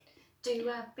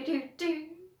Do-a-be-do-do.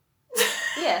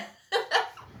 Yeah.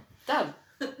 Done.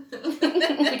 We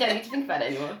don't need to think about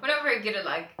it anymore. We're not very good at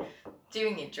like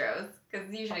doing intros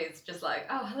because usually it's just like,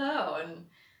 oh, hello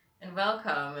and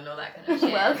welcome and all that kind of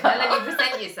shit. Welcome. And then you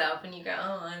present yourself and you go,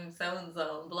 oh, I'm so and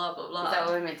so, blah blah blah. Is that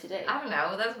what we're meant to do? I don't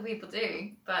know. That's what people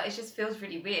do, but it just feels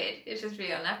really weird. It's just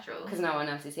really unnatural. Because no one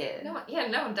else is here. No one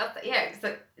does that. Yeah, it's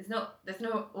like there's no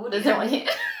audio. There's no one here.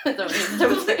 There's no one here to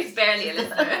talk to. It's barely a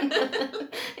listener.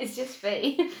 It's just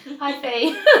Fee. Hi,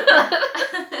 Fee.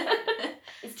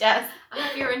 It's Jazz. I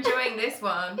hope you're enjoying this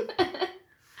one.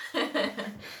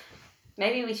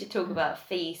 Maybe we should talk about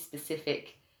Fee's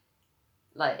specific,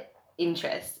 like,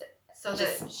 interests. So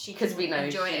that she because we know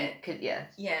enjoy she it. could, yeah.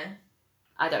 Yeah.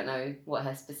 I don't know what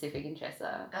her specific interests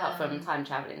are, apart from time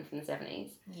travelling from the 70s.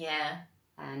 Yeah.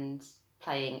 And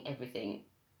playing everything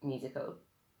musical.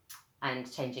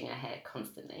 And changing her hair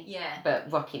constantly. Yeah.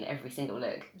 But rocking every single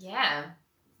look. Yeah.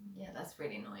 Yeah, that's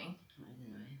really annoying. That is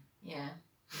annoying. Yeah.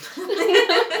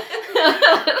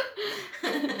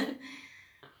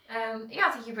 Yeah,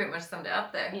 I think you pretty much summed it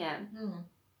up there. Yeah.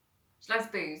 She likes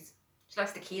booze. She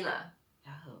likes tequila.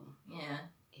 Oh. Yeah.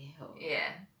 Ew.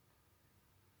 Yeah.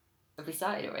 Have we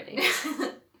started already?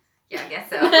 Yeah, I guess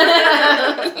so.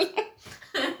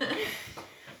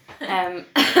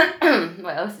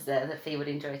 What else is there that Fee would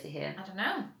enjoy to hear? I don't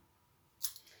know.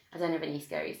 I don't have any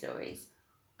scary stories.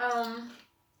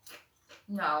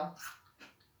 No.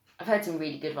 I've heard some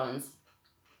really good ones.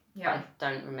 Yeah. But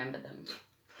I don't remember them.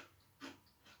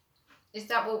 Is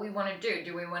that what we want to do?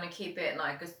 Do we want to keep it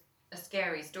like a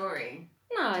scary story?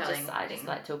 No, I Telling just things.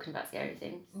 like talking about scary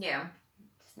things. Yeah.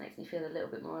 It just makes me feel a little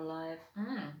bit more alive,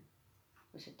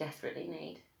 which I desperately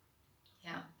need.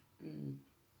 Yeah.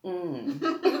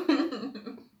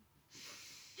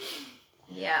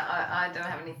 Yeah, I don't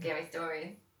have any scary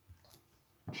stories.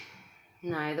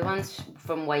 No, the ones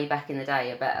from way back in the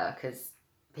day are better because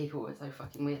people were so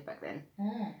fucking weird back then.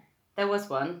 There was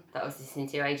one that I was listening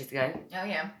to ages ago. Oh,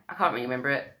 yeah. I can't really remember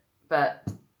it, but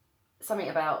something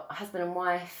about husband and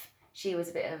wife. She was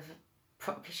a bit of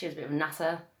a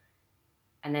nutter,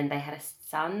 and then they had a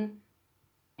son,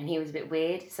 and he was a bit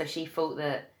weird. So she thought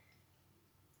that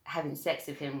having sex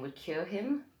with him would cure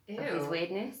him of his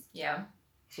weirdness. Yeah.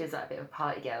 She was like a bit of a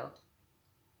party girl.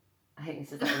 I think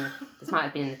this is like this might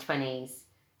have been in the 20s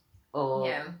or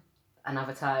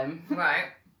another time.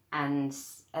 Right. And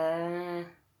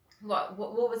What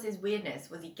was his weirdness?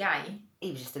 Was he gay?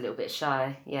 he was just a little bit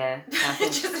shy, yeah.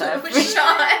 Just a little bit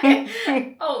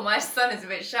shy. Oh, my son is a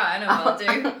bit shy. I know what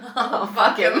I'll do. Oh,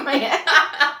 fuck him. Yeah.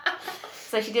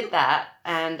 So she did that,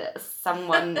 and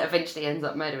someone eventually ends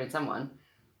up murdering someone.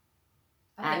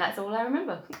 Okay. And that's all I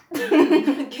remember.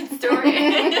 Good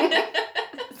story.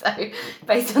 So,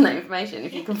 based on that information,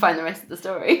 if you can find the rest of the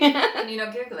story. Can you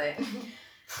not Google it?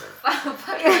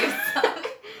 Fuck your son.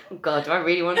 Oh God, do I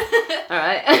really want? All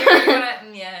right. You wanna,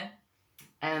 yeah.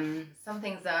 Some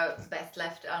things are best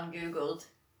left ungoogled.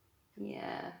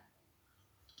 Yeah.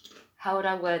 How would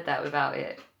I word that without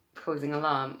it causing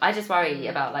alarm? I just worry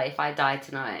about like if I die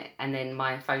tonight and then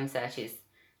my phone search is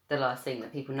the last thing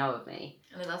that people know of me.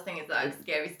 And the last thing is like a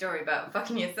scary story about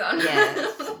fucking your son. Yeah,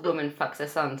 woman fucks her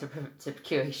son to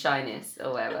cure his shyness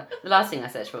or whatever. The last thing I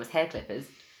searched for was hair clippers.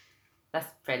 That's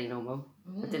fairly normal.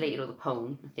 I deleted all the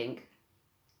porn, I think.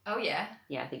 Oh yeah?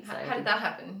 Yeah, I think so. How did that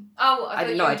happen? Oh, I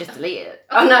didn't know, I just deleted it.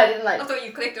 Oh no, I didn't like... I thought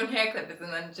you clicked on hair clippers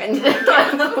and then just... And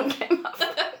the porn came up.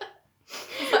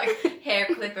 Like hair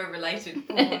clipper related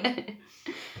porn.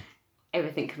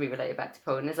 Everything can be related back to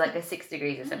porn. There's like a 6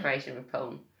 degrees of separation with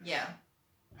porn. Yeah.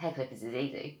 Hair clippers is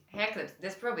easy. Hair clips.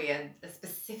 There's probably a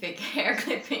specific hair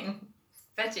clipping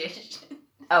fetish.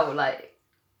 Oh, like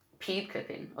pube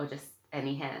clipping or just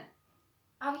any hair?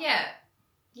 Oh yeah.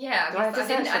 Yeah, Do I have to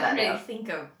search for I that didn't really now? think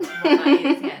of what that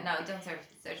is. Yeah, no, don't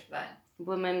search for that.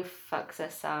 Woman fucks her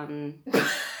son.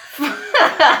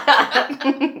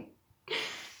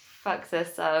 Fucks her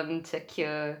son to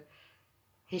cure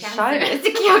his Cancer. shyness.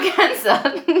 To cure cancer.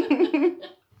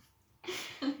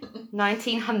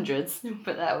 1900s.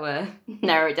 Put that word.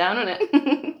 Narrow it down on it.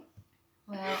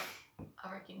 Well,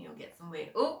 I reckon you'll get some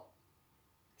weird... Oh!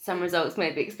 Some results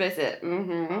may be explicit.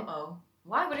 Mm-hmm. Uh-oh.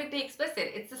 Why would it be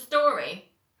explicit? It's a story.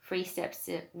 3 steps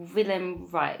to Willem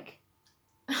Reich.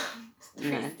 Three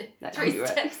that can't be right.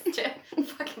 steps to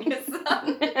fucking your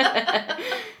son.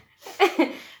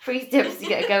 3 steps to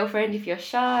get a girlfriend if you're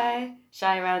shy.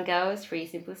 Shy around girls. 3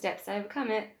 simple steps to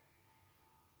overcome it.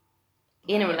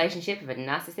 In a relationship with a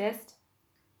narcissist.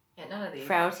 Yeah, none of these.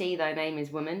 Frailty, thy name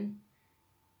is woman.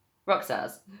 Rock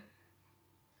stars.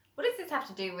 What does this have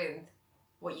to do with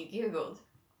what you googled?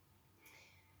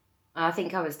 I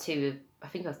think I was too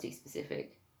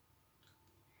specific.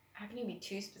 can you be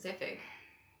too specific?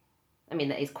 I mean,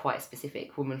 that is quite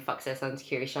specific. Woman fucks her son to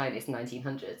cure his shyness,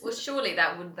 1900s. Well, surely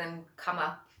that would then come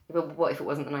up. But what if it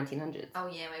wasn't the 1900s? Oh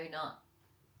yeah, maybe not.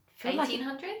 I feel like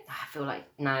 1800s? I feel like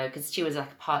no, because she was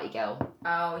like a party girl.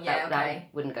 Oh yeah, that okay.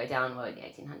 wouldn't go down well in the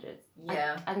 1800s.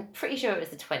 Yeah. I'm pretty sure it was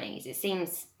the 20s. It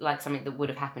seems like something that would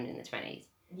have happened in the 20s.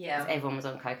 Yeah. Because everyone was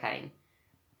on cocaine.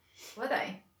 Were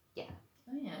they? Yeah.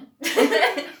 Oh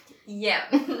yeah. Yeah.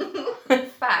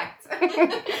 Fact.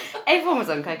 Everyone was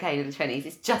on cocaine in the 20s.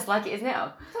 It's just like it is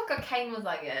now. I thought cocaine was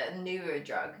like a newer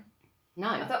drug. No.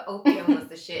 I thought opium was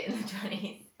the shit in the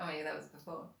 20s. Oh, maybe that was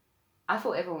before. I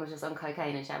thought everyone was just on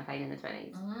cocaine and champagne in the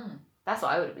 20s. Mm, That's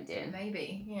what I would have been doing.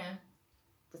 maybe, yeah.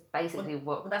 Just basically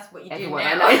Well, that's what you do everyone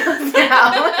now. I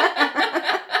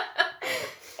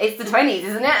know. It's the 20s,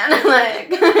 isn't it? And I'm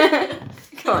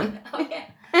like, come on. Oh,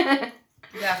 yeah.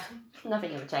 Yeah.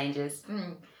 Nothing ever changes.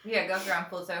 Yeah, it goes around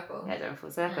full circle. Yeah, going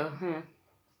full circle.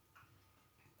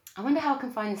 I wonder how I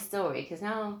can find the story, because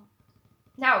now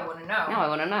Now I want to know. I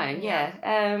want to know. Yeah.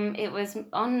 It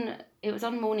was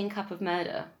on Morning Cup of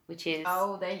Murder, which is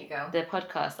Oh, there you go. the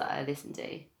podcast that I listen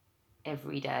to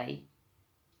every day.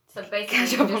 So basically,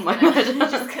 Catch you're up on my just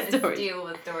murder going to story. steal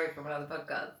a story from another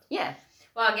podcast. Yeah.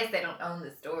 Well, I guess they don't own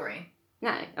the story.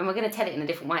 No, and we're going to tell it in a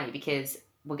different way because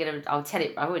I'll tell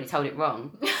it. I've already told it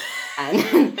wrong,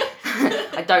 and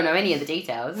I don't know any of the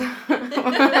details.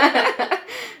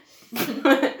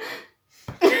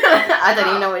 I don't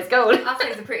even know what it's called. I'll say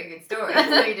it's a pretty good story.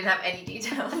 So you didn't have any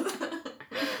details.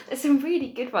 There's some really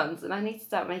good ones, and I need to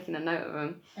start making a note of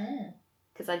them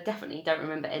because I definitely don't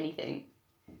remember anything.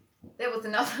 There was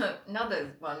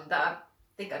another one that I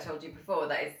think I told you before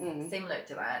that is similar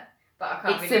to that, but I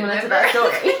can't It's really similar to remember. that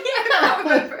story. Yeah, I can't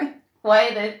remember.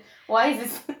 Why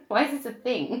is this a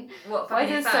thing? What? Why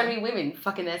fucking is there son? so many women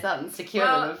fucking their sons to cure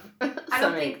Well, them of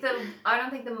I don't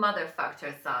think the mother fucked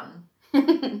her son. Maybe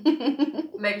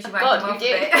she whacked God, him who off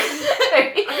did? a bit. I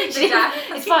think the dad.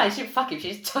 It's fine. She didn't fuck him.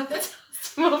 She just tossed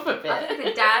him off a bit. I think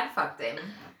the dad fucked him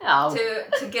Oh,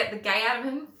 to get the gay out of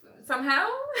him somehow.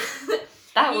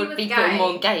 that he would was be gay. putting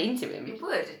more gay into him. It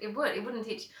would. It wouldn't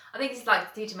teach. I think it's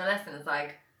like to teach him a lesson. It's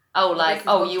like, Oh, this like, is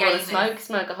oh, what you want gayness- to smoke?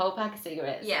 Smoke a whole pack of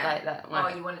cigarettes. Yeah. Like that. oh,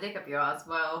 Right. you want a dick up your ass?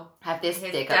 Well, Have this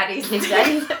his dick daddy's- up. His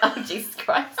daddy's. Oh, Jesus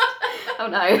Christ. Oh,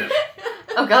 no.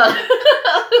 Oh, God.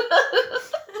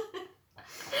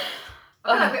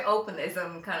 I feel like we open this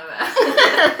on kind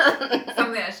of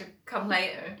something that should come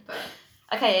later. But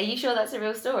Okay, are you sure that's a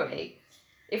real story?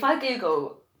 If I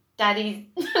Google Daddy's...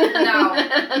 No.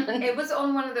 It was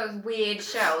on one of those weird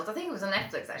shows. I think it was on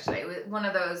Netflix, actually. It was one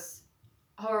of those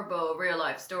horrible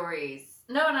real-life stories.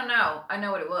 No. I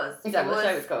know what it was. Is that it what was the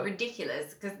show was called?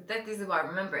 ridiculous, because this is why I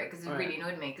remember it, because it Right. really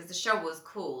annoyed me, because the show was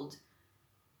called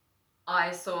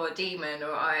I Saw a Demon,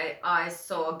 or I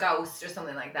Saw a Ghost, or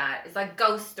something like that. It's like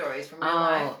ghost stories from real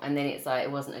life. Oh, and then it's like,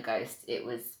 it wasn't a ghost, it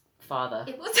was father.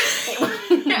 It was...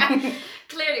 yeah,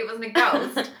 clearly it wasn't a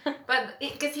ghost. But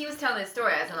because he was telling this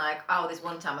story as in like, oh, this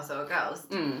one time I saw a ghost.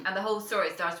 Mm. And the whole story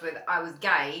starts with, I was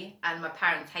gay and my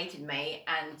parents hated me,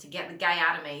 and to get the gay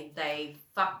out of me, they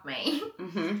fucked me.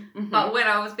 Mm-hmm. Mm-hmm. But when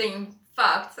I was being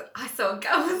fucked, I saw a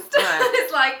ghost. Right.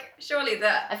 It's like, surely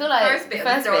the I feel like first bit the of the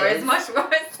first story bit is much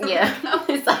worse than Yeah, the ghost.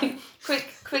 it's like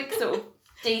quick sort of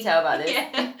detail about this.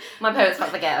 Yeah. My parents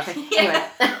fucked the gay out of me. Yeah.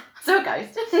 Anyway, so a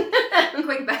ghost.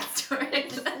 Quick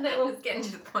backstory. little- Let's get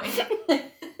into the point.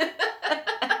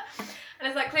 And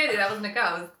it's like, clearly that wasn't a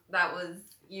ghost. That was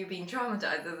you being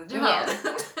traumatized as a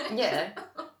child. Yeah.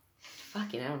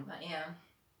 Fucking hell. But yeah.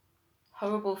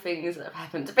 Horrible things that have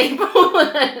happened to people.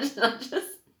 Not just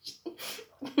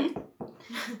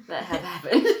that have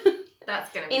happened.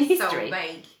 That's going to In be so history.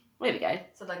 vague. There we go.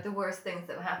 So, like, the worst things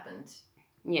that have happened.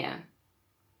 Yeah.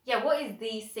 Yeah, what is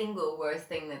the single worst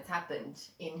thing that's happened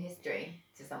in history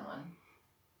to someone?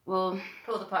 Well,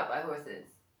 Pulled apart by horses.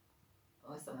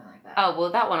 Or something like that. oh,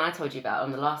 well, that one I told you about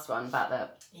on the last one, about the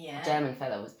Yeah. German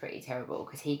fella, was pretty terrible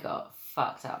because he got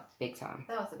fucked up big time.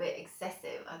 That was a bit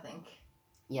excessive, I think.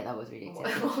 Yeah, that was really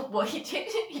excessive. What he did,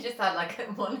 he just had, like,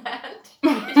 one hand. He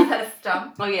just had a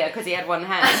stump. Oh, yeah, because he had one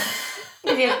hand.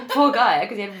 Poor guy,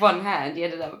 because he had one hand. He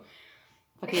ended up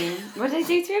fucking... What did they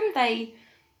do to him? They...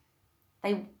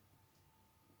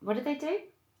 What did they do?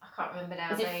 I can't remember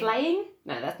now. Was it flaying?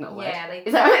 No, that's not a word. Yeah, they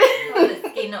Is that pulled the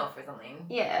skin off or something.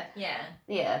 Yeah, Yeah.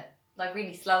 yeah. Like,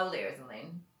 really slowly or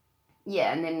something.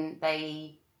 Yeah, and then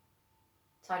they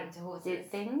Tied him to horses.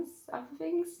 did things, other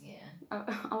things, Yeah.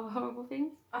 other horrible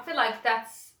things. I feel like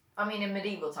that's, I mean, in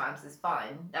medieval times it's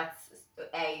fine. That's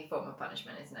a form of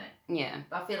punishment, isn't it? Yeah.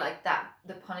 But I feel like that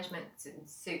the punishment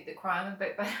suit the crime a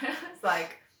bit better. It's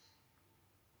like,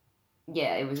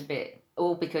 Yeah, it was a bit...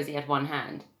 All because he had one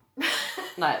hand.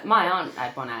 Like, my aunt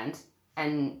had one hand,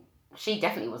 and she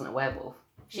definitely wasn't a werewolf.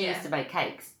 She used to make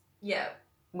cakes. Yeah.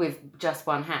 With just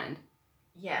one hand.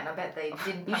 Yeah, and I bet they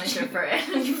didn't punish her for it.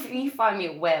 You find me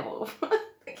a werewolf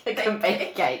that can bake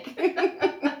a cake.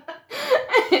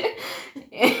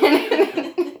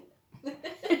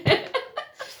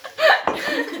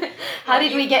 How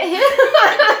did we get here?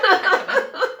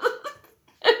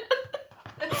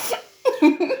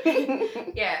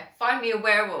 Yeah, find me a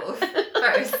werewolf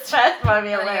first. First find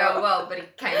me a And you werewolf. go, well, but he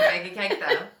can't bake a cake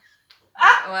though.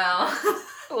 Well.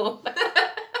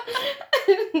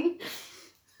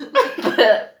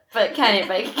 but can it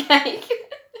bake a cake?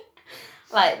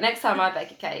 Like, next time I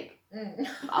bake a cake,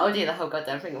 I'll do the whole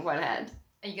goddamn thing with one hand.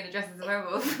 Are you going to dress as a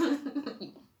werewolf?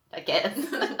 I guess.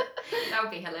 That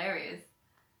would be hilarious.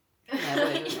 Yeah,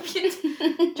 it would. If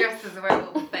you dressed as a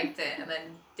werewolf, baked it, and then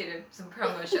did some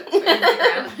promo shots for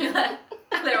Instagram.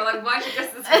 And they were like, why should you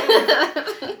dress as a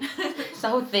werewolf? It's the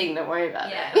whole thing, don't worry about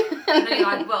Yeah. it. And then you're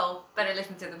like, well, better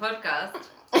listen to the podcast.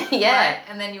 Yeah. Right?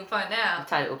 And then you'll find out. I've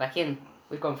tied it all back in.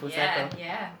 We've gone full circle.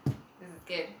 Yeah. This is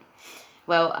good.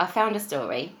 Well, I found a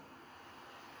story.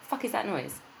 The fuck is that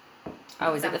noise?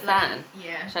 Oh, is it the fan?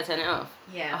 Yeah. Should I turn it off?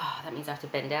 Yeah. Oh, that means I have to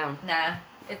bend down. Nah.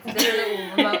 There's a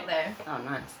little remote there. Oh,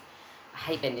 nice. I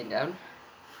hate bending down.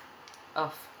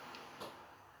 Off.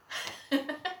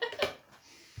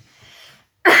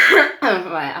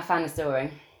 Right, I found a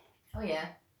story. Oh, yeah.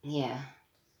 Yeah.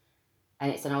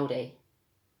 And it's an oldie.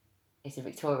 It's a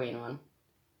Victorian one.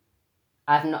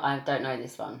 I don't know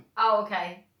this one. Oh,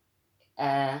 okay.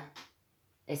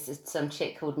 It's some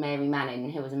chick called Mary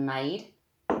Manning who was a maid.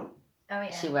 Oh,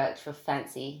 yeah. She worked for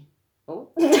fancy. Oh.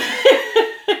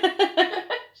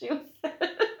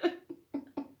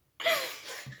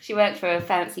 She worked for a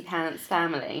fancy pants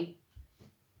family.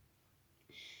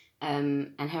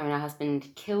 And her and her husband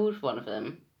killed one of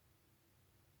them.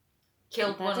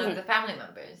 Killed That one of doesn't- the family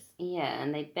members. Yeah,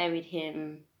 and they buried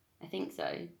him, I think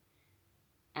so.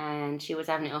 And she was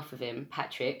having it off with him,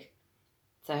 Patrick.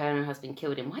 So her and her husband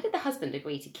killed him. Why did the husband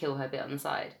agree to kill her bit on the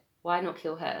side? Why not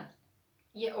kill her?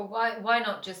 Yeah, or why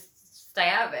not just stay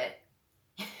out of it?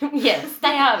 Yeah,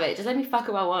 stay out of it. Just let me fuck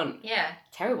who I want. Yeah.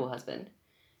 Terrible husband.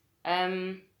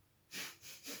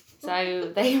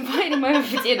 So they invited him over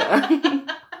for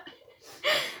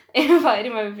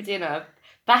dinner.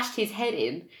 Bashed his head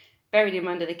in, buried him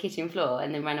under the kitchen floor,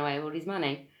 and then ran away with all his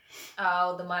money.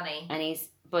 Oh, the money. And his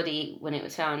body, when it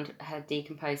was found, had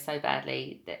decomposed so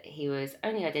badly that he was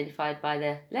only identified by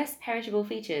the less perishable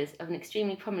features of an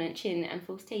extremely prominent chin and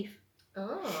false teeth.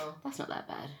 Oh. That's not that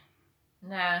bad.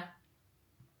 Nah.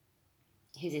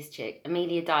 Who's this chick?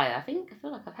 Amelia Dyer. I feel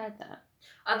like I've heard that.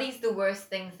 Are these the worst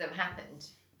things that have happened?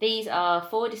 These are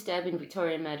 4 disturbing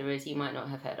Victorian murderers you might not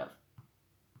have heard of.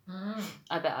 Mm.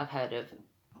 I bet I've heard of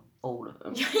all of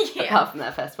them. Yeah. Apart from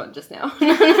that first one just now.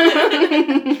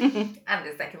 And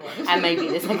the second one. And maybe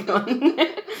the second one.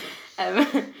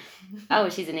 Oh,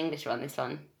 she's an English one, this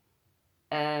one.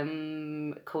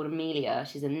 Called Amelia.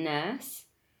 She's a nurse.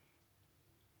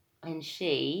 And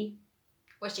she...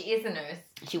 Well, she is a nurse.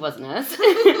 She was a nurse.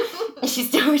 she's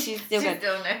still She's going.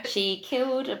 still a nurse. She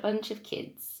killed a bunch of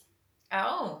kids.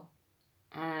 Oh.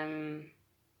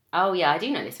 Oh yeah, I do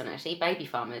know this one actually. Baby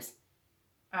farmers.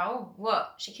 Oh,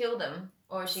 what? She killed them?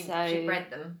 Or she bred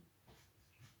them?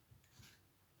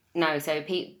 No, so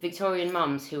Victorian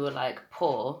mums who were like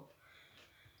poor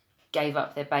gave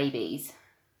up their babies,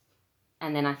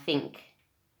 and then I think.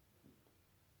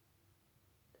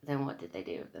 Then what did they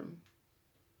do with them?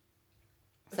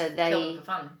 So Just kill them they. for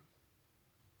fun.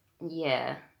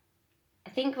 Yeah, I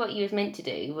think what you was meant to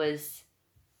do was.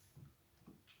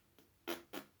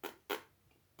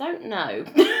 Don't know.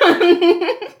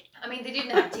 I mean, they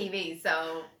didn't have TV,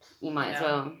 so You might as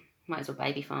well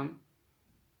baby farm.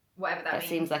 whatever that That means.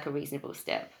 seems like a reasonable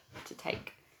step to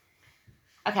take.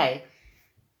 Okay.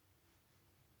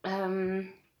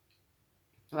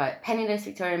 Right. Penniless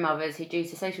Victorian mothers who, due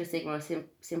to social stigma or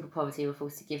simple poverty, were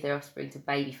forced to give their offspring to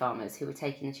baby farmers who were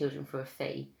taking the children for a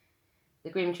fee.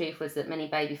 The grim truth was that many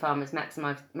baby farmers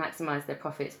maximised their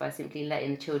profits by simply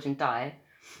letting the children die,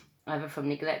 either from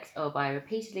neglect or by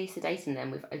repeatedly sedating them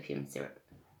with opium syrup.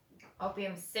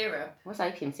 Opium syrup. What's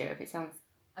opium syrup? It sounds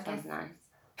nice.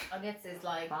 I guess it's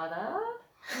like... Father?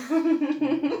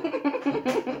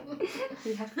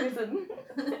 We have prison.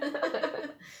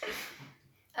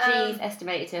 She's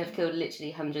estimated to have killed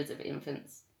literally hundreds of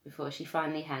infants before she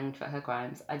finally hanged for her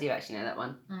crimes. I do actually know that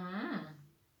one. Mm.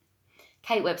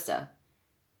 Kate Webster.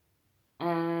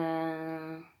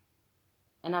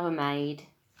 Another maid.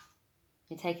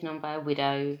 Been taken on by a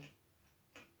widow.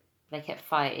 They kept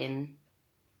fighting,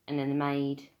 and then the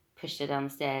maid pushed her down the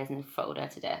stairs and throttled her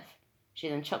to death. She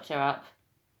then chopped her up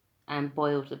and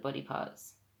boiled the body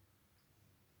parts.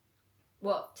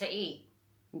 What, to eat?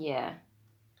 Yeah.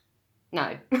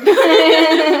 No.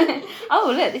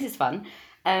 Oh, look, this is fun.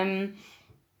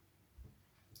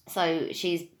 So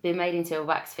she's been made into a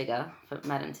wax figure for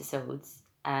Madame Tussauds,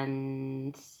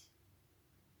 and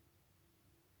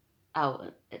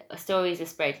stories are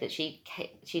spread that she'd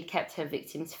kept her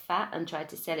victims fat and tried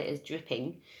to sell it as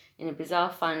dripping. In a bizarre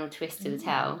final twist to the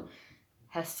tale,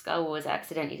 her skull was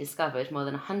accidentally discovered more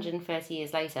than 130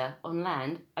 years later on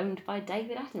land owned by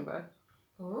David Attenborough.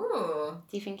 Ooh.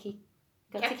 Do you think he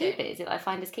got to keep it? Is it like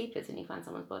finders keepers when you find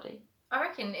someone's body? I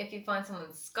reckon if you find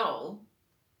someone's skull,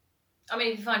 I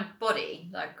mean, if you find body,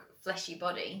 like fleshy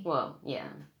body, well, yeah,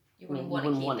 you wouldn't want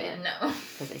to keep it. No,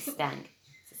 because they stank.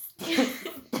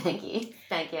 Stanky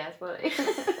ass body.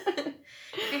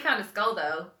 If you found a skull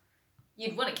though,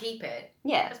 you'd want to keep it.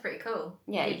 Yeah, that's pretty cool.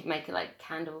 Yeah, you'd make it like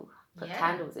put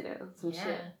candles in it or some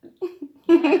shit.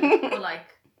 Yeah. Or like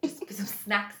just put some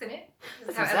snacks in it.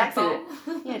 Just have it as a bowl.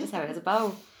 Yeah, just have it as a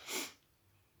bowl.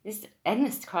 There's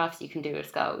endless crafts you can do with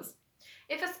skulls.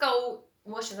 If a skull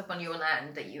washes up on your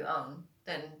land that you own,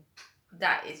 then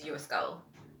that is your skull.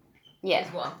 Yeah.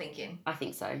 Is what I'm thinking. I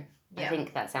think so. Yeah. I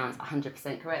think that sounds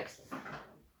 100% correct.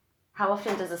 How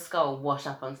often does a skull wash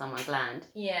up on someone's land?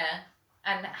 Yeah.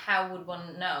 And how would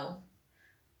one know?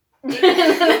 I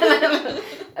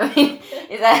mean,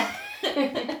 is that...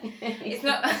 It's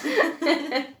not...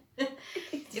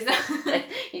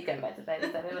 He's going back to bed,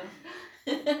 is that it?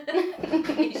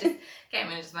 He just came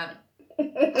in and just went...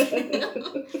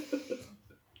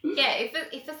 Yeah,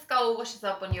 if a skull washes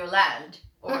up on your land,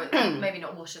 or maybe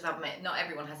not washes up, not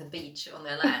everyone has a beach on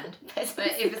their land, but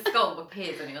if a skull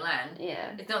appears on your land,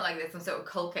 it's not like there's some sort of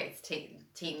cold case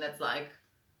team that's like,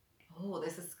 oh,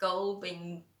 there's a skull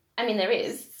being... I mean, there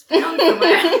is. Found somewhere.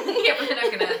 Yeah, but they're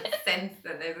not going to sense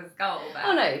that there's a skull there.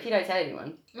 Oh no, if you don't tell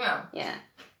anyone. Yeah. Yeah.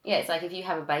 Yeah, it's like if you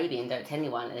have a baby and don't tell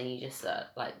anyone and then you just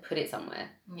like put it somewhere.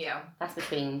 Yeah. That's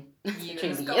between you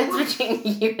and the skull. That's between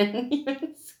you and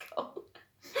the skull.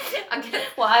 I guess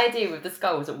what I do with the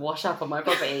skulls that wash up on my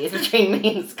property is between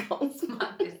me and skulls. It's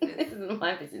my business. This isn't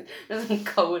my business. There's some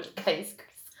cold case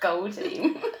skull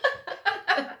team.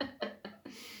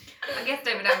 I guess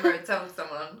David Attenborough told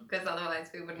someone, because otherwise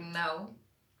we wouldn't know.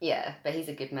 Yeah, but he's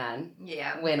a good man.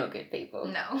 Yeah. We're not good people.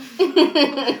 No.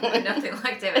 We're nothing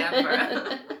like David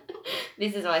Attenborough.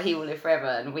 This is why he will live forever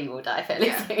and we will die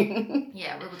fairly soon.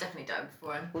 Yeah, we will definitely die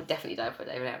before him. We'll definitely die before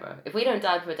David Attenborough. If we don't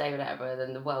die before David Attenborough,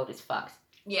 then the world is fucked.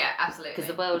 Yeah, absolutely. Because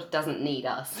the world doesn't need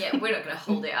us. Yeah, we're not going to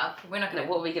hold it up. We're not going to...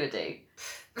 What are we going to do?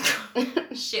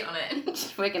 Shit on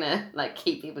it. We're going to, like,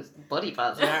 keep people's body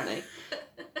parts, apparently.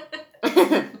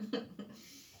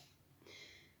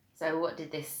 So what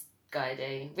did this guy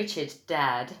do? Richard,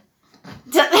 Dad.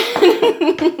 You're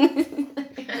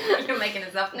making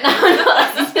this up now. No,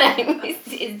 that's his name.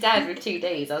 It's Dad with 2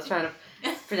 Ds. I was trying to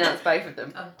pronounce both of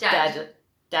them. Oh, Dad.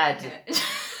 Dad.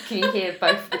 Can you hear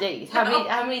both the Ds? How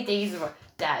many Ds are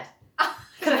Dad?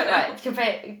 Right,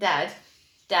 compare Dad.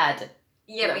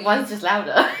 Yeah, but one's just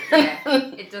louder. Yeah,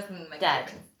 it doesn't make Dad.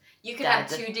 sense. You could have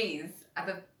 2 Ds at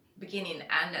the beginning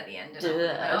and at the end.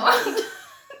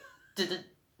 Did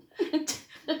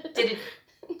it?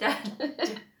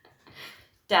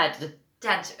 Dad.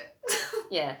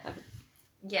 Yeah.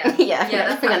 Yeah.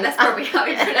 Yeah. That's probably how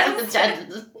you pronounce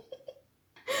it.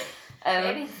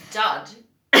 Maybe it's Dad.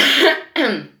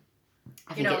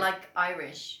 Like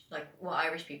Irish, like what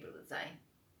Irish people would say.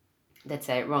 They'd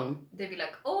say it wrong. They'd be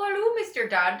like, "Oh, hello, Mr.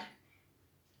 Dad."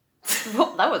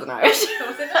 What? That wasn't Irish.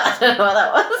 Was it I don't know what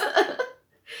that was.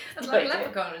 That's like a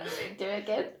leprechaun, isn't it? Do it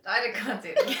again. I can't do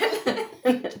it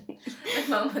again. The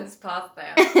moment's past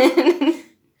there.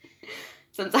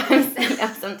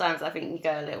 Sometimes I think you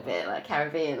go a little bit like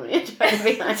Caribbean when you're trying to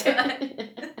be like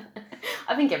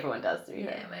I think everyone does, to be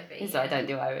fair. Yeah, maybe. So I don't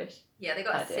do Irish. Yeah, they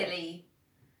got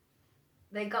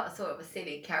sort of a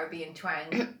silly Caribbean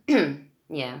twang.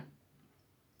 Yeah.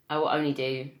 I will only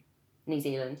do New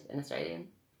Zealand and Australian.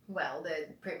 Well, they're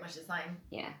pretty much the same.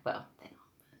 Yeah, well, they're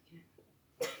not.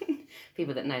 But, yeah.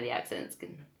 People that know the accents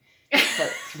can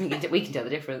we can tell the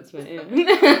difference. But, yeah.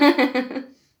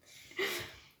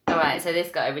 Alright, so this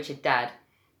guy, Richard Dad,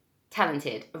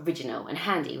 talented, original and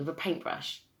handy with a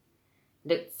paintbrush.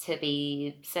 Looked to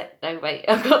be set... Oh, wait,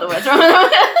 I've got the words wrong.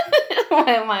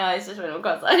 My eyes just went all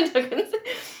cross-eyed.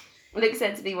 Looks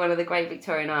set to be one of the great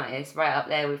Victorian artists, right up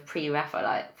there with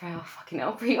pre-Raphaelite. Oh, fucking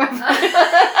hell, pre-Raphaelite.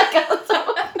 I can't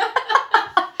talk.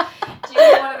 Do you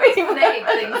want one of those phonetic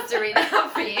things to read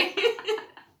out for you?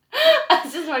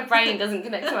 It's just my brain doesn't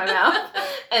connect to my mouth.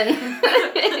 And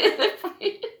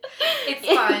it's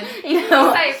fine. You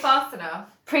know, say it fast enough.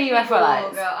 Pre-Ruffalo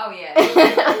lights. Oh yeah.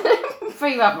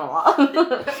 Pre-Ruffalo.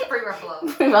 Pre-Ruffalo.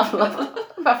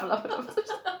 Pre-Ruffalo.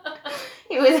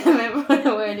 He was a member of the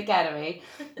Royal Academy.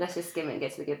 Let's just skim it and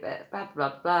get to the good bit. Blah,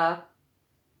 blah, blah.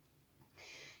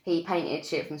 He painted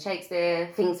shit from Shakespeare.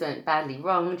 Things went badly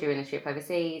wrong during a trip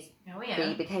overseas. Oh, yeah.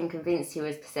 He became convinced he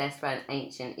was possessed by an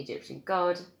ancient Egyptian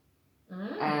god.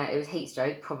 It was heat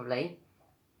stroke, probably.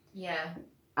 Yeah.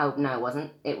 Oh, no, it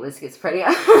wasn't. It was schizophrenia.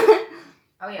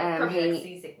 Oh, yeah. Probably like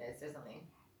seasickness or something.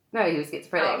 No, he was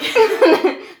schizophrenic.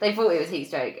 Oh. They thought it was heat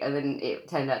stroke, and then it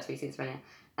turned out to be schizophrenia.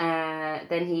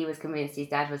 Then he was convinced his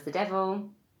dad was the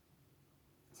devil,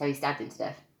 so he stabbed him to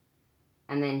death.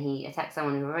 And then he attacked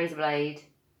someone with a razor blade,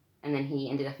 and then he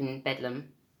ended up in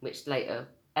Bedlam, which later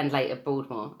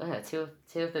Broadmoor. Two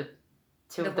of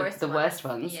the worst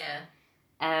ones. Yeah.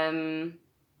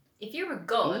 If you were a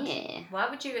god, why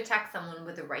would you attack someone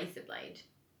with a razor blade?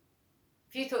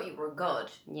 If you thought you were a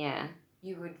god,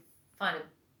 you would find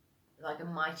a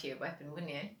mightier weapon,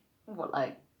 wouldn't you? What,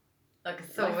 like a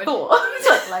sword? Like Thor.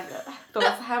 Like a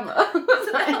Thor's hammer.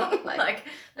 like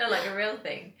a real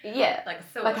thing. Yeah. Like a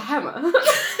sword. Like a hammer.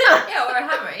 Yeah, or a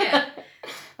hammer, yeah.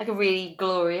 Like a really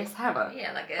glorious hammer.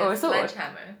 Yeah, like or a sword.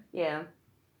 sledgehammer. Yeah.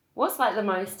 What's like the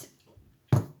most,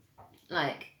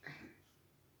 like,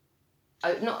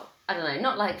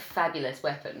 not like fabulous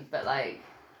weapon, but like...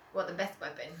 What, the best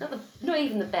weapon? Not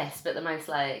even the best, but the most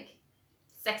like...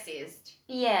 Sexiest.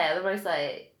 Yeah, the most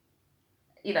like...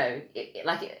 You know,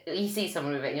 you see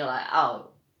someone with it and you're like, oh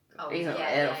he's not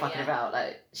fucking about,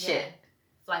 like, shit. Yeah.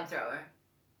 Flamethrower.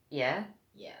 Yeah?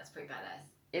 Yeah, that's pretty badass.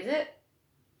 Is it?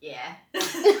 Yeah.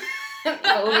 But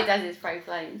all he does is throw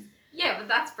flames. Yeah, but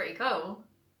that's pretty cool.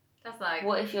 That's like...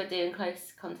 What if you're doing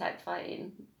close contact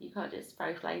fighting? You can't just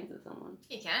throw flames at someone.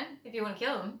 You can, if you want to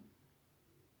kill them.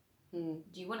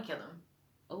 Do you want to kill them?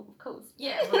 Oh, of course.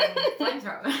 Yeah, well,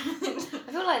 flamethrower.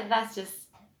 I feel like that's just...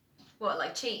 What,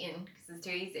 like cheating? Because it's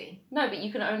too easy? No, but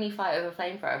you can only fight with a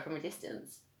flamethrower from a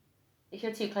distance. If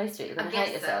you're too close to it, you're going to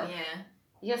hurt yourself. So, yeah.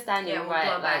 If you're standing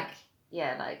right, like... Back.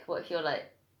 Yeah, like, what if you're,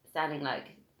 like, standing, like,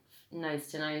 nose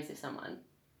to nose with someone?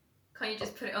 Can't you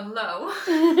just put it on low?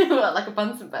 What, like a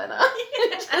Bunsen burner?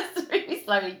 Just really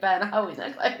slowly burn a hole in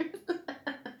their clothes.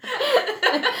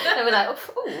 And we're like, ooh.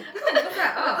 What's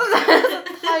that? Oh.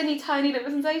 Tiny, tiny little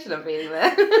sensation of being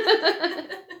there.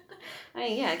 I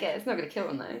mean, yeah, I get it. It's not going to kill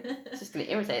them, though. It's just going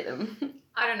to irritate them.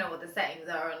 I don't know what the settings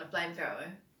are on a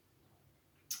flamethrower.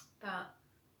 But...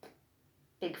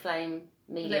 Big flame,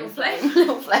 medium little flame.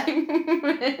 Little flame.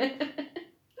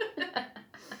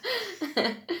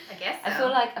 I guess so. I feel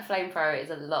like a flamethrower is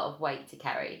a lot of weight to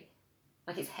carry.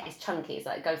 Like, it's chunky. It's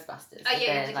like Ghostbusters. Oh, yeah, you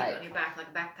have to keep it on your back like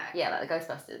a backpack. Yeah, like the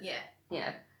Ghostbusters. Yeah.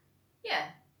 Yeah. Yeah.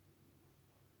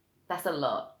 That's a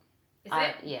lot. Is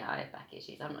it? Yeah, I have back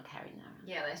issues. I'm not carrying that around.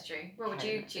 Yeah, that's true. What would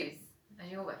you choose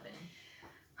as your weapon?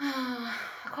 I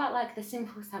quite like the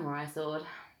simple samurai sword.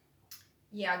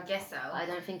 Yeah, I guess so. I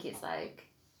don't think it's, like,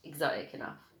 exotic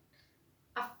enough.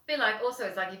 I feel like also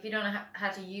it's like if you don't know how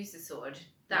to use the sword,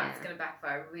 that's going to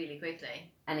backfire really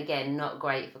quickly. And again, not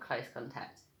great for close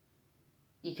contact.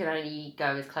 You can only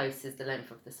go as close as the length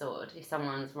of the sword. If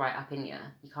someone's right up in you,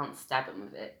 you can't stab them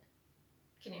with it.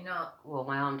 Can you not? Well,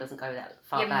 my arm doesn't go that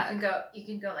far back. You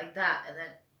can go like that and then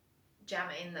jam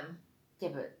it in them. Yeah,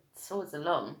 but swords are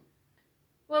long.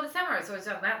 Well, the samurai swords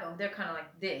aren't that long. They're kind of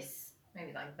like this,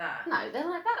 maybe like that. No, they're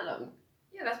like that long.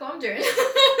 Yeah, that's what I'm doing.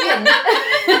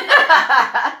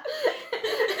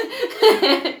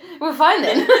 We're fine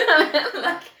then.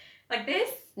 like this?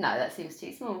 No, that seems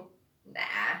too small. Nah.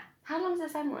 How long's a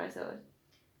samurai sword?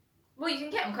 Well, you can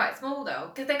get them quite small though,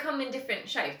 because they come in different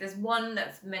shapes. There's one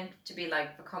that's meant to be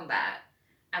like for combat,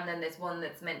 and then there's one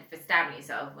that's meant for stabbing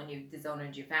yourself when you've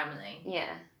dishonoured your family. Yeah.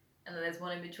 And then there's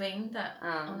one in between that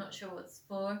I'm not sure what's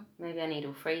for. Maybe I need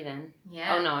all three then.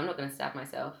 Yeah. Oh no, I'm not going to stab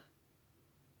myself.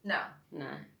 No. No.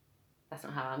 That's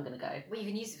not how I'm going to go. Well, you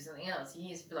can use it for something else. You can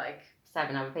use it for like...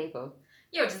 Stabbing other people.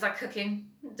 Yeah, or just like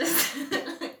cooking. Just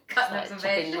cutting up some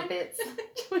veg. Chopping bits.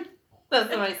 That's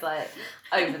the most like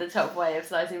over the top way of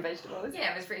slicing vegetables.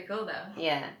 Yeah, it was pretty cool though.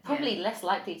 Yeah. Probably less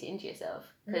likely to injure yourself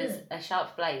because a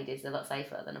sharp blade is a lot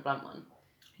safer than a blunt one.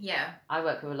 Yeah. I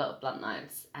work with a lot of blunt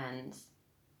knives and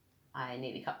I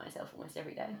nearly cut myself almost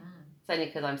every day. It's only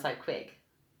because I'm so quick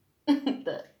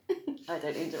that I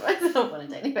don't injure myself on a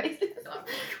daily basis.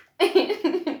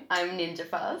 I'm ninja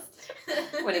fast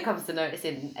when it comes to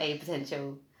noticing a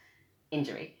potential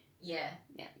injury. Yeah.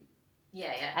 Yeah.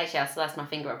 Yeah, yeah. Actually, I sliced my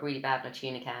finger up really bad on a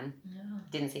tuna can. Oh.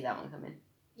 Didn't see that one coming.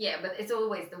 Yeah, but it's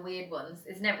always the weird ones.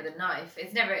 It's never the knife.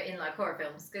 It's never in like horror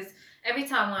films because every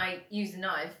time I use a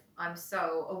knife, I'm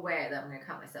so aware that I'm going to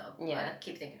cut myself. Yeah. I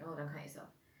keep thinking, oh, don't cut yourself.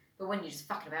 But when you're just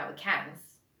fucking about with cans,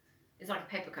 it's like a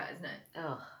paper cut, isn't it?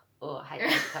 Oh, I hate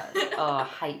paper cuts. I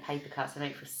hate paper cuts. I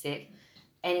make me sick.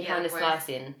 Any kind of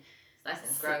slicing.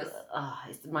 Slicing's gross.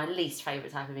 It's my least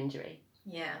favourite type of injury.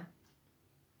 Yeah.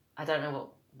 I don't know what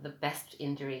the best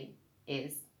injury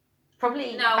is.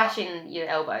 Probably bashing your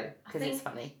elbow, because it's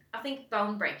funny. I think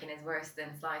bone breaking is worse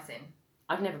than slicing.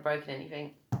 I've never broken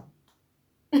anything.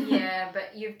 Yeah,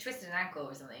 but you've twisted an ankle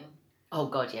or something. Oh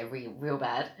god, yeah, real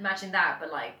bad. Imagine that,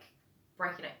 but like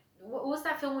breaking it. What was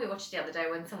that film we watched the other day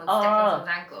when someone stepped on someone's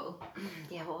ankle?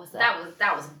 Yeah, what was that?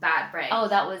 That was a bad break. Oh,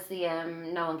 that was the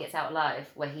No One Gets Out Alive,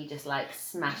 where he just like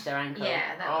smashed their ankle.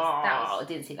 Yeah, that was. I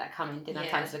didn't see that coming. Didn't have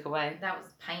time to look away. That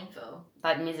was painful.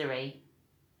 Like Misery.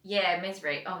 Yeah,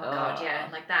 Misery. Oh my god, yeah,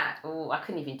 like that. Oh, I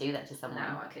couldn't even do that to someone.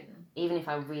 No, I couldn't. Even if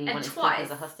I really wanted to keep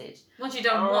as a hostage. Once you've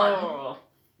done one.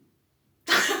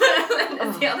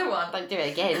 There's the other one. Don't do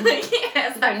it again.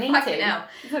 Yeah, don't need to. Now.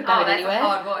 It's not going anywhere. That's a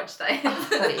hard watch, though.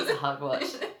 God, it is a hard watch.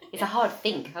 It's a hard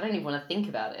think. I don't even want to think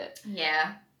about it.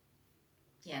 Yeah.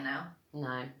 Yeah, no.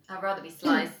 No. I'd rather be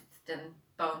sliced than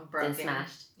bone broken. Than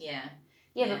smashed. Yeah.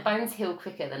 Yeah, but bones heal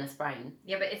quicker than a sprain.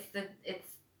 Yeah, but it's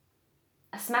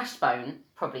a smashed bone,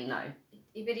 probably no.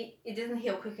 But it doesn't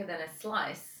heal quicker than a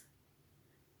slice.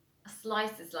 A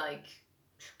slice is like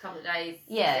a couple of days.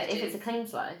 Yeah, if it's a clean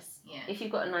slice. Yeah. If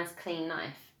you've got a nice clean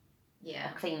knife. Yeah.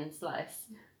 A clean slice.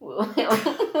 Will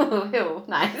heal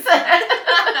nice.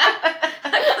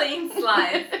 A clean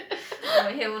slice.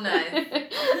 Will heal nice.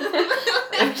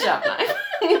 A sharp knife.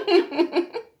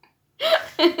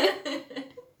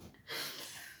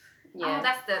 Yeah. Oh,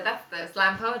 that's the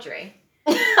slam poetry.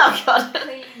 Oh god.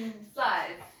 Clean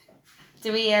slice.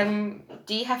 Do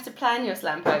you have to plan your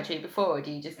slam poetry before, or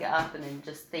do you just get up and then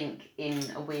just think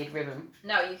in a weird rhythm?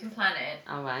 No, you can plan it.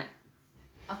 All right.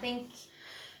 I think.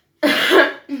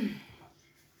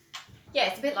 Yeah,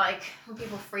 it's a bit like when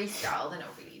people freestyle. They're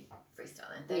not really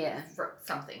freestyling. They wrote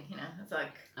something, you know. It's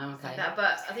like, like that.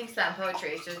 But I think slam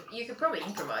poetry is just, you could probably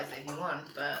improvise it if you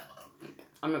want, but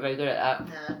I'm not very good at that.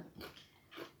 No.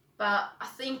 But I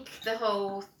think the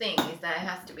whole thing is that it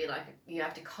has to be like, you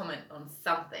have to comment on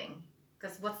something.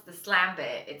 Because what's the slam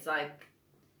bit? It's like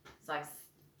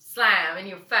slam in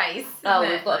your face. Oh,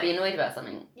 we've got to be annoyed about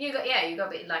something. You got to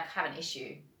be like have an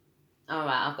issue. All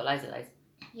right, I've got loads of those.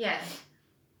 Yeah.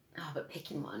 Oh, but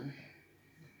picking one.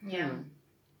 Yeah.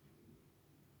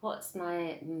 What's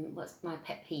my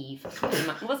pet peeve?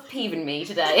 What's peeving me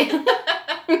today?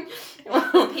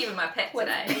 What's peeving my pet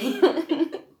today?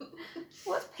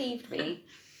 What's peeved me?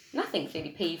 Nothing's really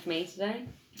peeved me today.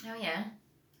 Oh yeah.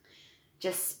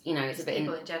 Just, it's a bit...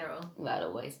 people in general. Well,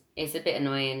 always. It's a bit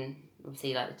annoying.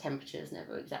 Obviously, like, the temperature's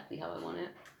never exactly how I want it.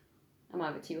 I'm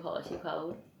either too hot or too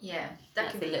cold. Yeah.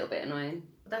 That's a little bit annoying.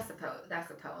 That's a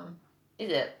poem. Is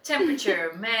it?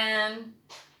 Temperature, man.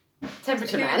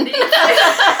 Temperature, man. Who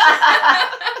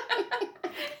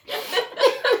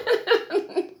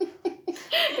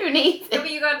needs it? Yeah, but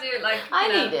you gotta do it like... I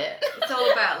need it. It's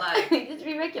all about, like... I need it to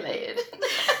be regulated.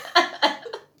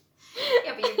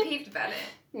 Yeah, but you're peeved about it.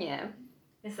 Yeah.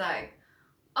 It's like,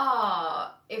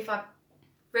 if I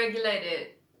regulate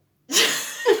it,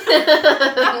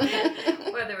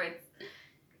 whether it's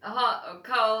hot or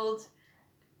cold,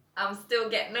 I'm still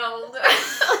getting old.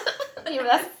 Yeah,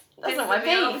 that's not my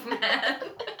peeve. Man.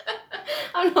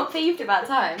 I'm not peeved about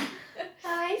time.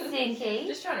 Hi, Stinky.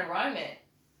 Just trying to rhyme it.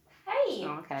 Hey.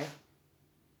 Oh, okay.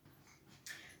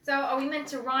 So are we meant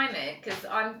to rhyme it? Because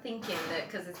I'm thinking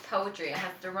that because it's poetry, it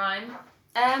has to rhyme.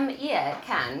 Yeah, it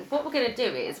can. What we're going to do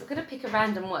is we're going to pick a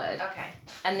random word. Okay.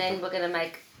 And then we're going to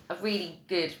make a really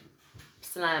good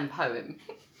slam poem.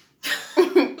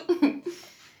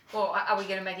 Or are we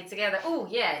going to make it together? Oh,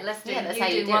 yeah, let's do it. That's you how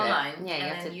you do one it. line. Yeah, you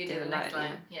and have then to you do do the the next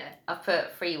line. line. Yeah. I've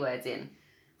put 3 words in.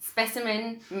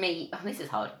 Specimen, meat. Oh, this is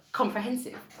hard.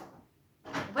 Comprehensive.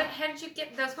 How did you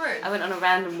get those words? I went on a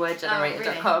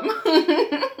randomwordgenerator.com. Really?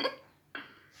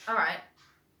 All right.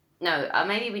 No,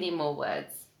 maybe we need more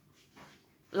words.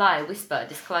 Lie, whisper,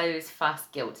 disclose, fuss,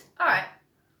 guilt. All right.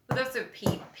 Well, those are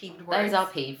peeved words. Those are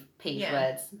peeved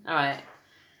words. All right.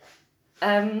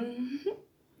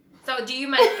 So do you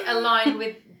make a line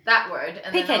with that word?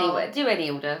 And pick then any word. Do any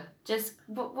order. Just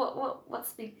what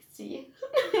speaks to you?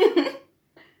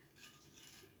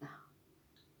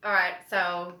 All right.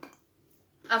 So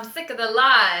I'm sick of the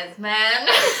lies, man.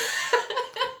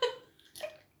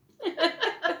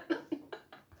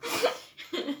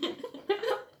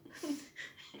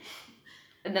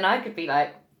 And then I could be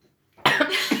like,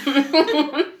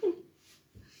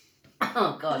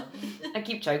 oh God, I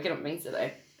keep choking on me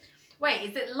today. Wait,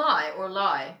 is it lie or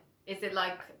lie? Is it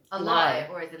like a lie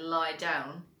or is it lie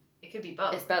down? It could be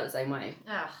both. It's spelled the same way.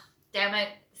 Ugh, damn it.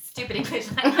 stupid English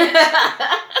language.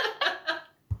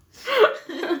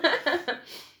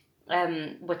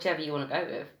 Whichever you want to go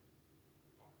with.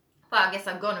 Well, I guess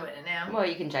I've gone with it now. Well,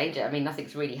 you can change it. I mean,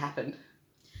 nothing's really happened.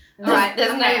 Alright,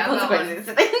 There's no consequences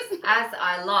to this. As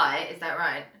I lie, is that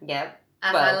right? Yep.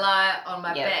 As I lie on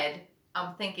my bed,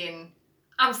 I'm thinking,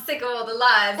 I'm sick of all the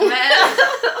lies, man.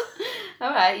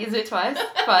 Alright, use it twice.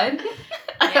 Fine.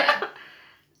 Yeah.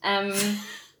 And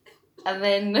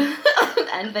then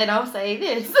I'll say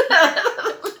this.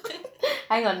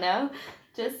 Hang on now.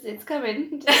 It's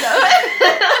coming.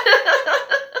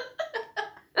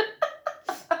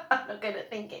 I'm not good at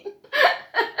thinking.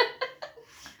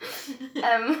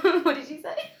 What did you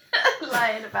say?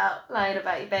 lying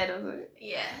about your bed or something.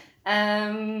 Yeah.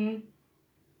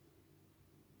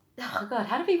 Oh God,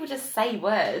 how do people just say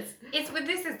words?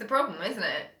 This is the problem, isn't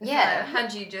it? Yeah. How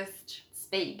do you just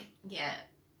speak? Yeah.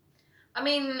 I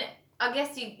mean, I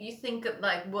guess you think of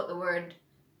like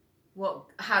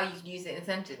how you could use it in a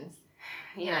sentence.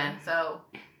 Yeah. So.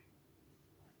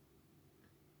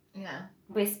 Yeah.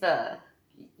 Whisper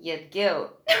your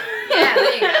guilt. Yeah,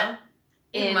 there you go.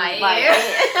 In my ear.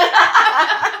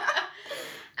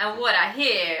 And what I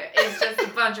hear is just a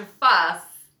bunch of fuss.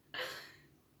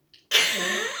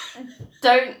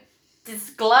 Don't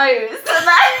disclose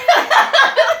that.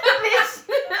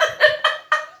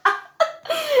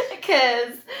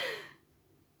 Because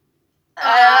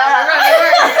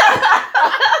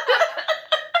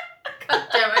God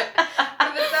damn it.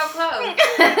 We've been so close.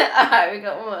 Alright, we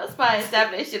got more. Spy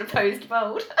established in opposed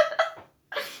bold.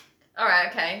 Alright,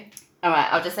 okay.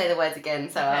 Alright, I'll just say the words again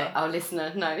so our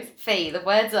listener knows. Fee, the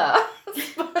words are...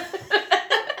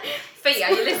 Fee,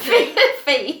 are you listening?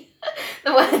 Fee.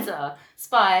 The words are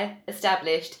spy,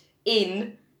 established,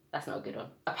 in... That's not a good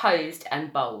one. Opposed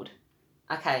and bold.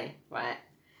 Okay, right.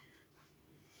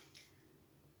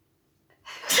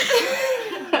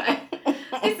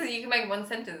 You can make one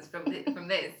sentence from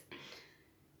this.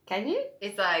 Can you?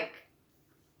 It's like,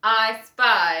 I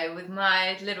spy with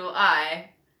my little eye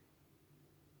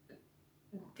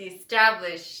the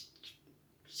established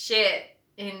shit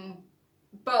in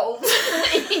bold.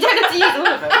 You don't have to use all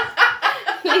of them.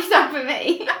 Leave some for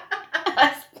me.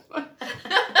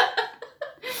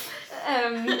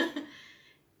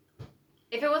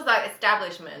 If it was like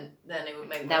establishment, then it would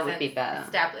make more that sense. Would be better.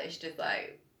 Established is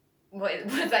like, what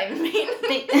does that even mean?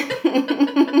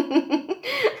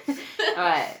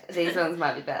 Alright, these ones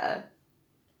might be better.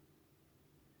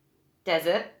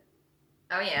 Desert.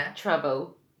 Oh yeah.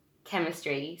 Trouble.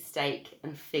 Chemistry, steak,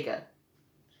 and figure.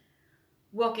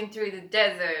 Walking through the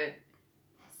desert,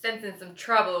 sensing some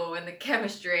trouble in the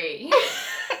chemistry.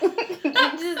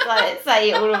 Just like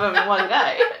say all of them in one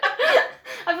go.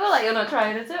 I feel like you're not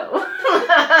trying at all.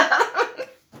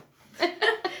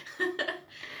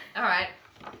 Alright.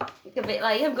 A bit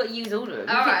like you haven't got to use all of them.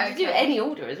 You Alright, could do any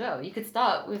order as well. You could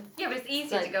start with. Yeah, but it's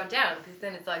easier to go down because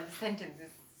then it's like the sentence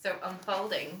is so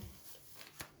unfolding.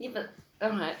 Yeah, but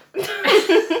alright.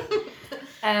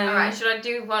 Alright, should I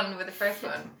do one with the first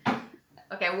one?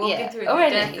 Okay, walking through the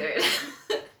desert.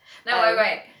 No,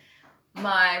 wait.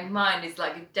 My mind is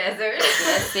like a desert.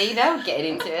 Let's see, now we're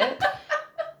getting into it.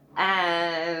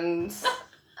 And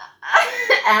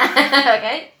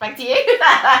okay, back to you.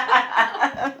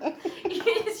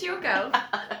 It's your go.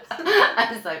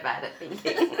 I'm so bad at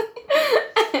thinking.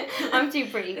 I'm too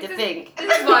pretty to think.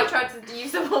 This is why I tried to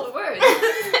use up all the words.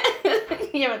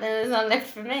 Yeah, but then there's none left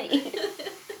for me.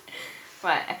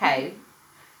 Right, okay.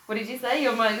 What did you say?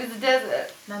 Your mind is a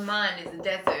desert. My mind is a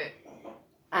desert.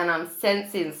 And I'm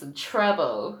sensing some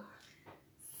trouble.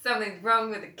 Something's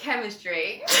wrong with the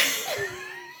chemistry.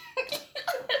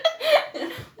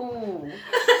 Ooh.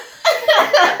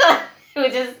 We'll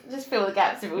just fill the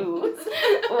gaps with oohs.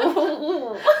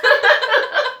 Ooh.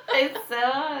 It's so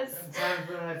hard. Sometimes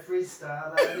when I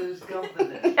freestyle, I lose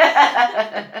confidence.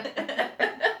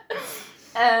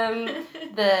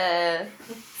 The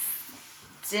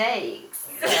stakes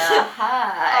are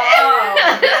high. Oh,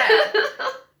 yeah.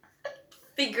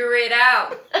 Figure it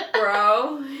out,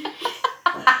 bro.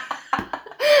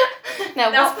 Now,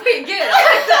 that's pretty good. I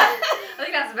like that. I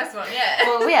think that's the best one, yeah.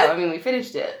 Well, yeah, I mean, we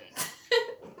finished it.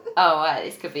 Oh, right,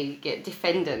 this could be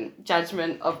defendant,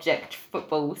 judgment, object,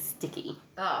 football, sticky.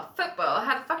 Oh, football?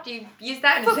 How the fuck do you use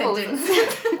that in a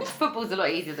sentence? Football's a lot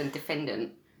easier than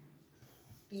defendant.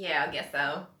 Yeah, I guess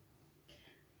so.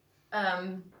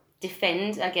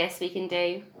 Defend, I guess we can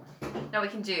do. No, we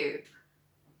can do.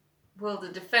 Will the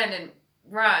defendant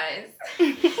rise?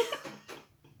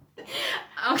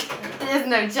 There's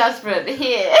no judgment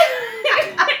here.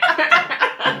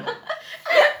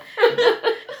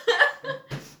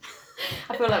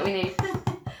 I feel like we need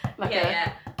like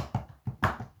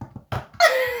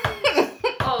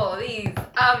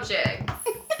objects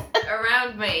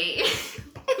around me.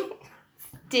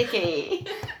 Sticky.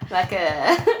 Like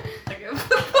a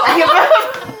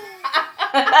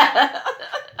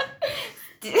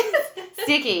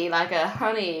sticky, like a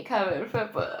honey-covered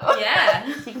football. Yeah.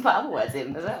 You can put other words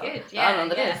in as well. Good, yeah. On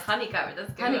the list. Honey-covered,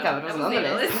 that's good. Honey-covered wasn't on the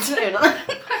list. Fucking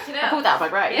I hell. pulled that out my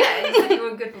brain. Yeah, you said you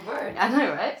were good for words. I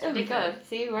know, right? It's Oh my ridiculous. god.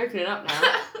 See, we're opening up now.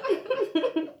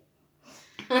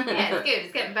 Yeah, it's good.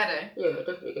 It's getting better. Yeah,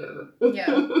 definitely good. Yeah.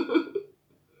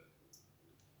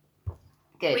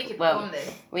 Good. We could well, perform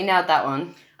this. we nailed that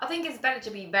one. I think it's better to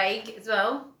be vague as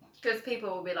well, because people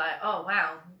will be like, "Oh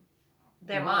wow,"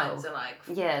 their minds are like,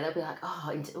 Yeah, they'll be like,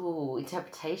 "Oh,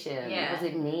 interpretation. Yeah. What does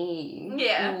it mean?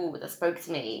 Yeah. Ooh, that spoke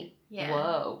to me. "Yeah."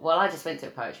 Whoa. Well, I just went to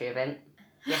a poetry event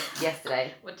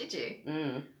yesterday. What did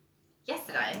you?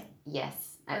 Yesterday.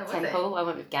 Yes, Where at was Temple. I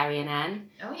went with Gary and Anne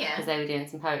Oh yeah. because they were doing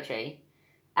some poetry.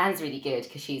 Anne's really good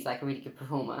because she's like a really good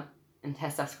performer and her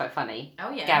stuff's quite funny.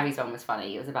 Oh yeah. Gary's one was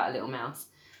funny. It was about a little mouse.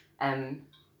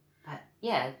 But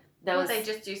yeah, there was. They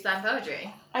just do slam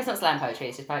poetry. It's not slam poetry.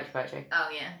 It's just poetry. Oh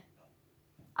yeah.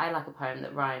 I like a poem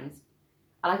that rhymes.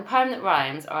 I like a poem that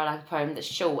rhymes, or I like a poem that's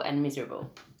short and miserable.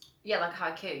 Yeah, like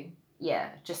haiku. Yeah,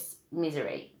 just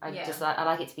misery. I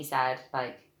like it to be sad,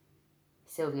 like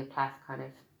Sylvia Plath kind of,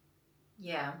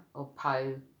 Yeah. or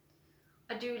Poe.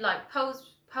 I do like Poe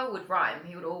would rhyme.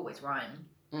 He would always rhyme.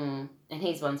 And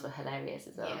his ones were hilarious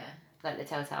as well. Yeah. Like the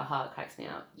Telltale Heart cracks me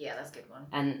up. Yeah, that's a good one.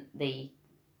 And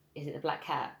is it the Black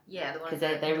Cat? Yeah, the ones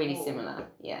Because they're really similar.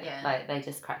 Yeah. Yeah. Like they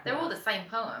just crack me They're up. all the same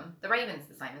poem. The Raven's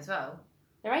the same as well.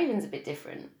 The Raven's a bit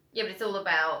different. Yeah, but it's all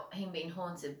about him being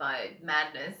haunted by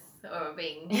madness or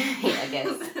being. Yeah, I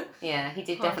guess. Yeah, he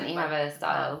did Haunted definitely by have a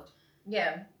style.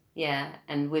 Yeah. Yeah,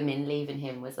 and women leaving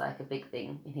him was like a big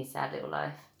thing in his sad little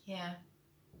life. Yeah.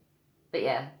 But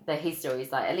yeah, his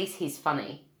stories, like, at least he's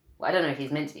funny. Well, I don't know if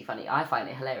he's meant to be funny. I find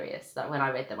it hilarious. Like, when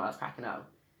I read them, I was cracking up.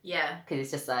 Yeah. Because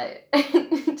it's just like,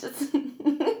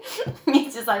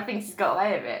 he's just like, thinks he's got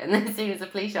away with it. And then as soon as the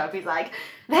police show up, he's like,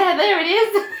 there it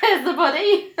is. There's the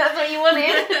body. That's what you wanted.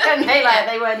 And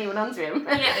they weren't even onto him.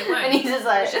 Yeah, they weren't. And he's just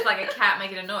like... It's just like a cat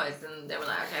making a noise, and they were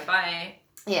like, okay, bye.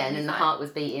 Yeah, and then the heart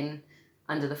was beating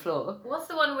under the floor. What's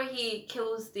the one where he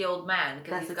kills the old man?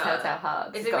 That's the Telltale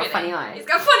Heart. Is He's it got really? a funny eye. He's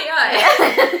got a funny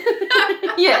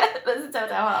eye. Yeah, that's the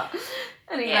Telltale Heart.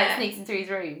 And he Yeah. like sneaks into his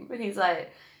room, and he's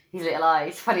like, his little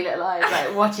eyes, funny little eyes,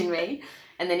 like watching me.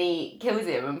 And then he kills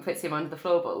him and puts him under the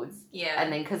floorboards. Yeah.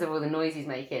 And then because of all the noise he's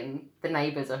making, the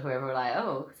neighbours or whoever are like,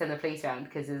 oh, send the police round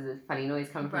because there's a funny noise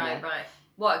coming from there. Right.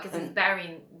 What? Because he's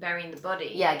burying the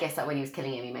body. Yeah, I guess that when he was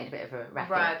killing him, he made a bit of a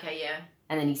racket. Right. Okay. Yeah.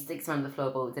 And then he sticks him under the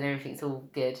floorboards and everything's all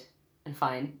good and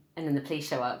fine. And then the police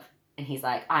show up and he's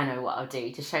like, I know what I'll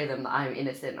do to show them that I'm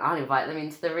innocent. I'll invite them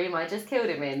into the room I just killed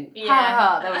him in. Yeah. Ha ha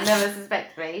ha, they will never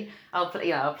suspect me. I'll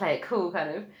play it cool kind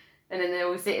of. And then they're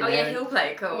all sitting there. Oh yeah, he'll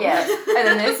play it cool. Yeah. And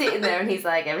then they're sitting there and he's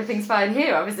like, everything's fine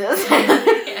here, obviously.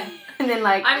 Yeah. And then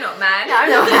like, I'm not mad. yeah, I'm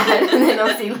not mad. And then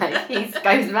obviously like he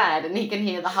goes mad and he can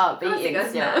hear the heart Of course he beating goes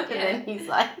still. mad, yeah. And then he's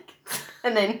like,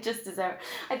 and then just as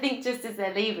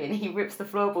they're leaving, he rips the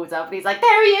floorboards up and he's like,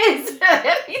 there he is.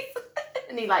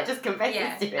 And he like just confesses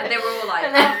Yeah. to it. And they were all like,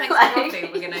 And oh, then, thanks like, for coffee.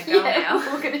 We're gonna go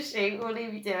now. We're gonna shoot. We'll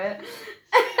leave you to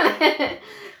it.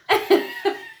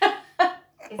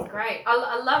 It's great.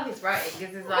 I love his writing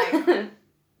because it's like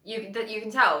you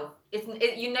can tell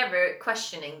you're never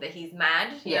questioning that he's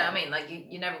mad. You know what I mean? Like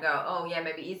you never go, oh yeah,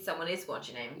 maybe someone is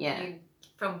watching him. Yeah.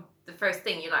 From the first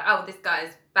thing, you're like, oh, this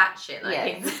guy's batshit.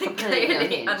 Like he's completely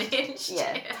clearly unhinged.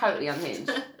 Yeah, totally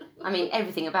unhinged. I mean,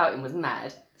 everything about him was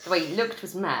mad. The way he looked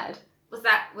was mad.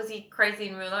 Was he crazy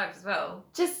in real life as well?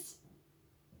 Just,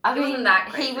 He wasn't that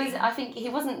crazy. I think he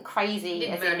wasn't crazy. He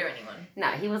didn't as in- murder anyone. No,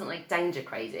 he wasn't like danger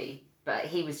crazy, but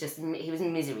he was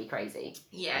misery crazy.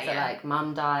 Yeah, So like,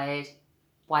 mum died,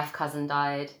 wife cousin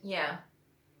died. Yeah.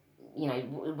 You know,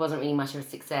 it wasn't really much of a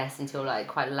success until like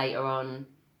quite later on,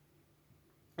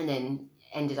 and then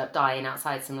ended up dying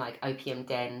outside some like opium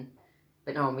den,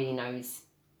 but no one really knows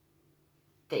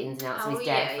the ins and outs of his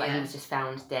death. Like he was just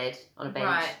found dead on a bench.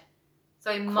 Right.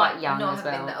 So he Quite might young not as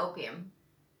have been well. the opium.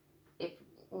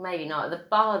 Maybe not. The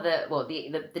bar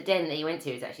the den that he went to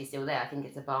is actually still there. I think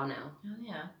it's a bar now. Oh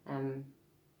yeah.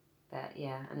 But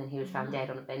yeah, and then he was found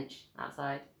dead on a bench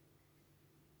outside.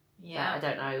 Yeah.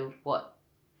 But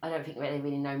I don't think they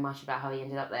really know much about how he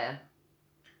ended up there.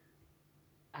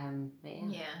 But yeah.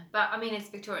 Yeah, but I mean it's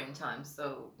Victorian times,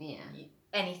 so Yeah.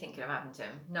 anything could have happened to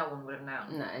him. No one would have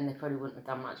known. No, and they probably wouldn't have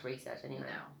done much research anyway.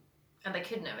 No, and they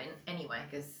couldn't have anyway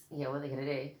because Yeah, what are they gonna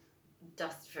do?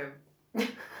 dust for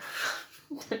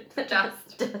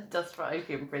Dust for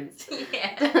opium prints.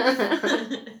 yeah.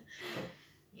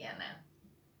 Yeah, no.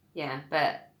 Yeah,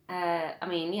 but I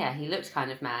mean, yeah, he looked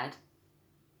kind of mad.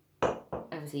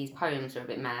 Obviously, his poems were a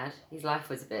bit mad. His life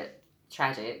was a bit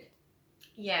tragic.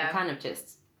 Yeah. He kind of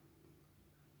just,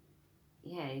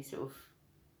 yeah, he sort of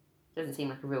doesn't seem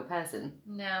like a real person.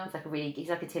 No. He's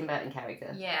like a Tim Burton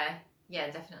character. Yeah,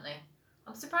 definitely.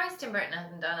 I'm surprised Tim Burton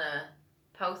hasn't done a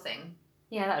Poe thing.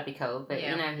 Yeah, that would be cool, but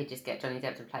you know he'd just get Johnny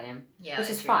Depp to play him. Yeah, which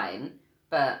is fine,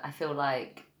 but I feel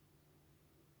like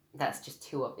that's just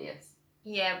too obvious.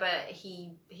 Yeah, but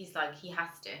he's like, he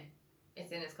has to.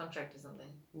 It's in his contract or something.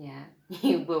 Yeah.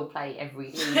 He will play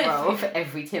every lead role for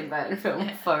every Tim Burton film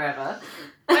forever.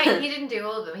 Wait, he didn't do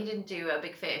all of them. He didn't do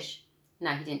Big Fish.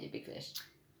 No, he didn't do Big Fish.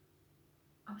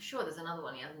 I'm sure there's another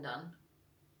one he hasn't done.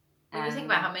 When you think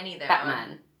about how many there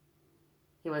Batman. are.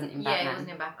 He wasn't in Batman. Yeah, he wasn't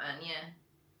in Batman, yeah.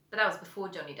 But that was before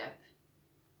Johnny Depp.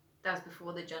 That was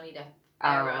before the Johnny Depp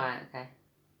era. Oh, right, okay.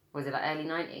 Was it like early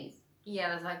 90s? Yeah,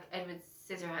 there's like Edward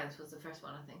Scissorhands was the first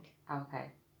one, I think. Oh,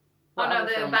 okay. What no,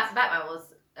 the Batman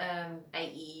was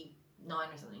 89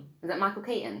 or something. Was that Michael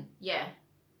Keaton? Yeah.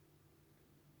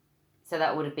 So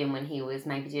that would have been when he was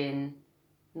maybe doing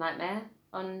Nightmare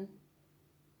on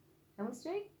Elm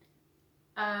Street?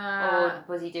 Or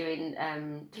was he doing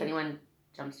 21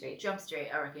 Jump Street? Jump Street,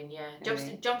 I reckon, yeah.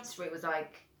 Jump Street was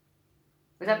like...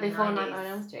 Was that before Nightmare on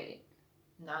Elm Street?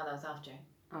 No, that was after.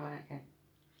 Oh, right, okay.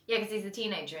 Yeah, because he's a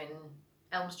teenager in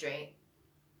Elm Street,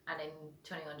 and in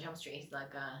 21 Jump Street, he's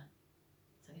like,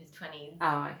 it's like his 20s.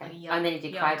 Oh, okay. Like young, and then he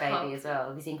did Cry Baby as well.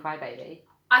 Have you seen Cry Baby?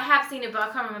 I have seen it, but I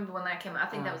can't remember when that came out.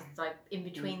 I think that was like in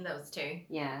between those two.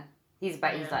 Yeah. He's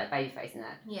like babyface in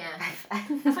that. Yeah.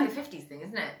 That's like a 50s thing,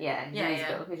 isn't it? Yeah.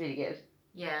 Musical. He's really good.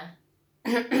 Yeah.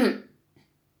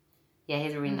 Yeah, he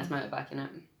has a really nice motorbike in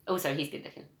it. Also, he's good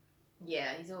looking.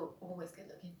 Yeah, he's always good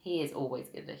looking. He is always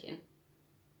good looking.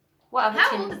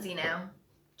 How old is he now?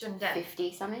 Johnny Depp?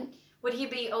 50 something. Would he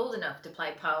be old enough to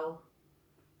play Poe?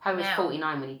 Poe was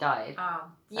 49 when he died. Oh,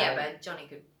 yeah, but Johnny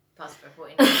could pass for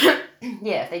 49.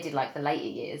 Yeah, if they did like the later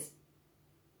years.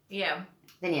 Yeah.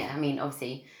 Then yeah, I mean,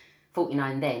 obviously,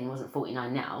 49 then wasn't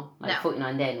 49 now. Like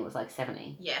 49 then was like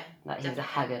 70. Yeah. Like he was a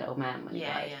haggard old man when he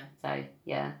died. Yeah. So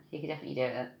yeah, he could definitely do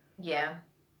it. Yeah,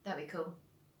 that'd be cool.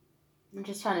 I'm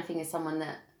just trying to think of someone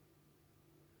that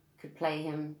could play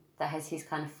him that has his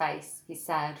kind of face, his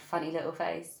sad, funny little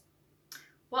face.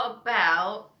 What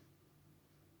about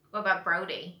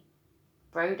Brody?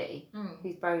 Brody?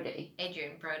 Who's Brody?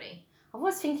 Adrian Brody. I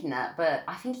was thinking that, but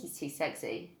I think he's too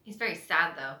sexy. He's very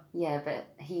sad though. Yeah, but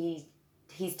he's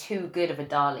too good of a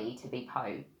Dali to be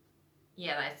Poe.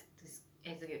 Yeah, that's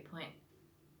a good point.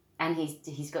 And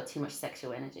he's got too much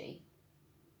sexual energy.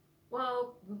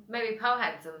 Well, maybe Poe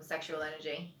had some sexual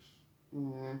energy. I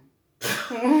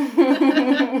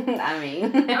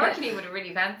mean... I reckon he would have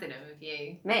really fancied him if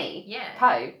you... Me? Yeah.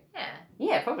 Poe? Yeah.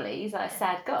 Yeah, probably. He's like a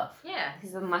sad goth. Yeah.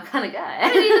 He's my kind of guy.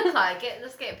 What did he look like?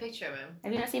 Let's get a picture of him.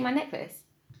 Have you not seen my necklace?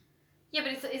 Yeah,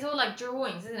 but it's all like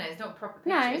drawings, isn't it? It's not a proper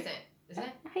picture, No. is it? Is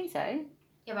it? I think so.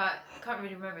 Yeah, but I can't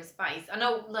really remember his face. I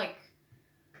know, like...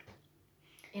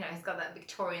 You know, he's got that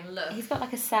Victorian look. He's got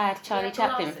like a sad Charlie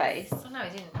Chaplin face. Oh, no,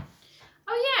 he didn't.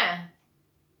 Oh, yeah.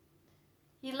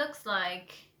 He looks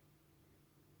like...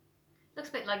 Looks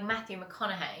a bit like Matthew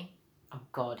McConaughey. Oh,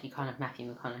 God, he can't have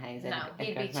Matthew McConaughey. No,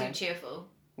 he'd be too cheerful.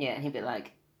 Yeah, he'd be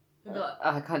like... He'd be like...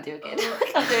 Oh, I can't do it again. I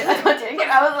can't do it again.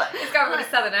 I was like... He's got a really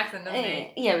southern accent, doesn't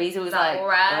he? Yeah, but he's always like... All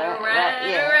right.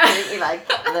 Yeah, he like,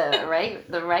 the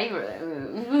Ray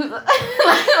room.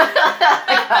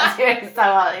 I can't do it so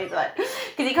hard. He's like...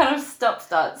 Because he kind of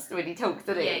stop-starts when he talks,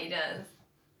 doesn't he? Yeah, he does.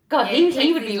 God, yeah,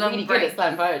 he would be really good at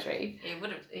slam poetry. He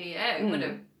would have. Yeah, he would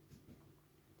have.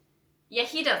 Yeah,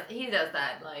 he does. He does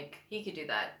that. Like, he could do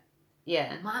that.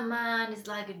 Yeah. My mind is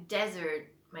like a desert,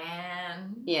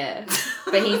 man. Yeah.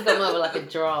 But he's got more of like a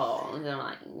drawl. And I'm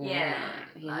like,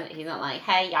 He's not like,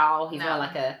 hey, y'all. He's more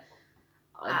like a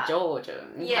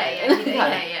Georgian.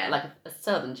 Yeah. Like a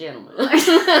southern gentleman.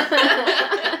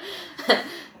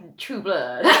 True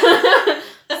blood.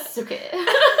 Suck it.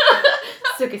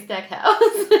 Suck a Stackhouse.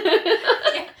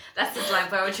 Yeah, that's the slang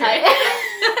poetry.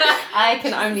 I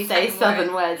can only say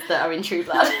southern words that are in True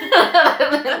Blood.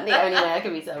 The only way I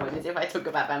can be southern is if I talk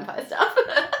about vampire stuff.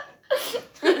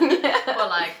 Or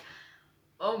like,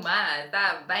 oh my,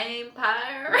 that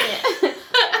vampire. Yeah.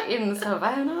 In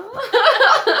Savannah.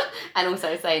 And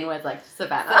also saying words like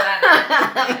Savannah.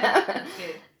 Yeah, that's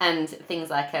good. And things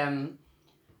like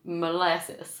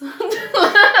molasses.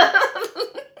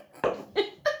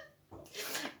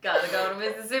 Gotta go to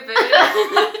Mississippi.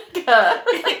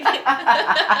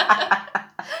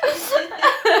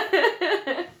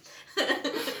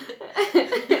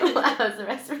 What was the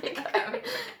rest of it?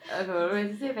 I go to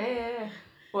Mississippi.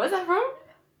 What was that from?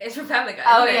 It's from Family Guy.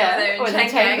 Oh, isn't it? yeah. They're in Or the Chain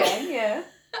Chain Gang. Gang, yeah.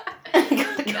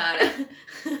 Got it.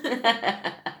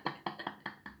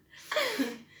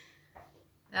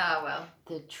 Oh, well.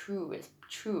 The truest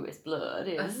blood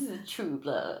is true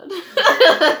blood.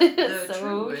 The so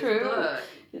truest true. blood.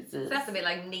 So that's a bit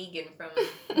like Negan from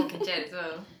Walking Dead as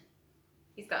well.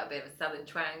 He's got a bit of a southern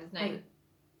twang, doesn't he?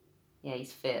 Yeah,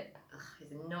 he's fit. Ugh,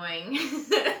 he's annoying.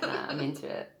 Nah, I'm into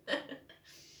it.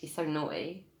 He's so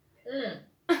naughty.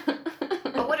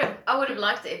 I would have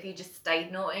liked it if he just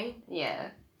stayed naughty.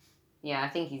 Yeah. Yeah, I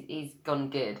think he's gone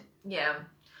good. Yeah.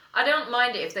 I don't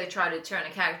mind it if they try to turn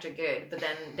a character good, but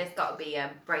then there's got to be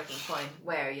a breaking point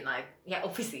where you're like, yeah,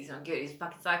 obviously he's not good, he's a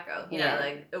fucking psycho. You know,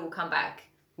 like, it will come back.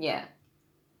 Yeah.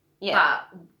 Yeah.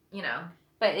 But, you know.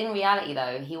 But in reality,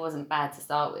 though, he wasn't bad to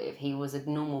start with. He was a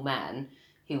normal man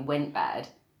who went bad.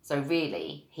 So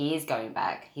really, he is going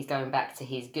back. He's going back to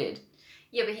his good.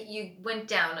 Yeah, but you went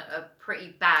down a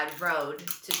pretty bad road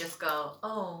to just go,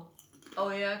 oh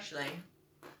yeah, actually,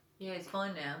 yeah, it's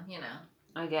fine now, you know.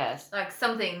 I guess. Like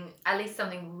at least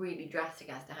something really drastic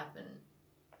has to happen.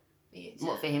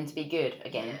 What, for him to be good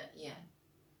again? Yeah.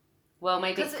 Well,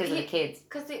 maybe it's because of the kids.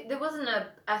 Because there wasn't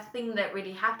a thing that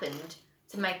really happened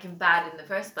to make him bad in the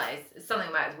first place. It's something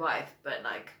about his wife, but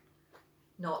like,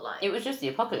 not like... It was just the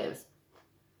apocalypse.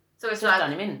 So it's just like...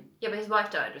 done him in. Yeah, but his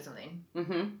wife died or something.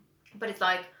 Mm-hmm. But it's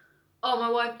like, oh, my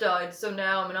wife died, so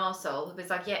now I'm an arsehole. But it's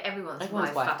like, yeah, everyone's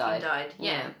wife fucking died.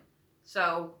 Yeah.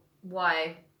 So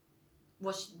why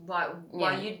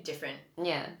are you different?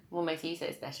 Yeah. What makes you so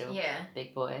special? Yeah.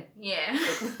 Big boy. Yeah.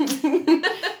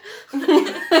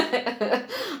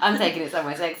 I'm taking it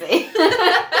somewhere sexy.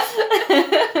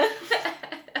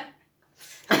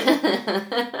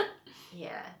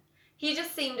 Yeah. He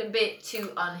just seemed a bit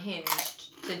too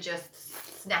unhinged to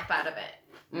just snap out of it.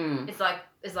 Mm. It's like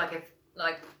if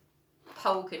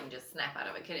Poe couldn't just snap out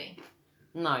of it, could he?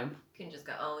 No. Couldn't just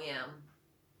go, oh yeah.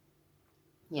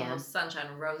 Yeah. Sunshine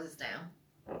and roses now.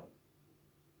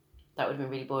 That would have been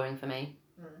really boring for me.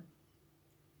 Mm.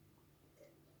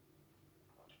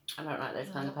 I don't like those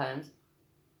kinds of poems.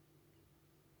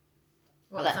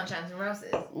 What, Sunshine and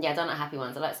Roses? Yeah, I don't like happy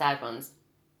ones. I like sad ones.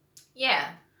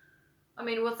 Yeah. I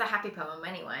mean, what's a happy poem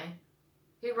anyway?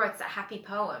 Who writes a happy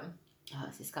poem? Oh,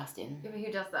 it's disgusting. Yeah, but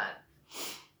who does that?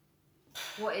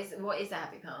 What is a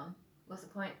happy poem? What's the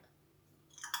point?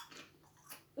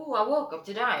 Oh, I woke up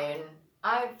today and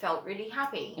I felt really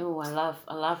happy. Oh, I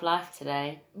love life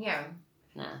today. Yeah.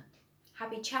 Nah.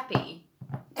 Happy chappy.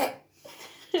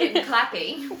 Getting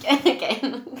clappy.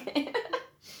 Okay.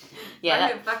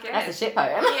 Yeah, that's a shit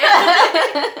poem.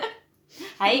 Yeah.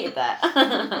 I hated that.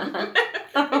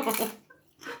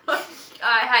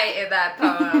 I hated that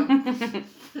poem.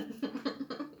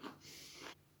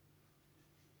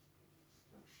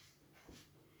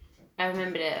 I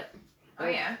remembered it. Oh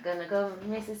yeah. Gonna go to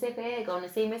Mississippi, gonna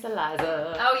see Miss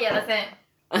Eliza. Oh yeah, that's it.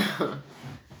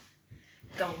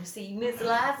 Gonna see Miss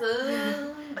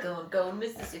Eliza. Gonna go to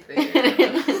Mississippi.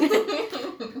 What's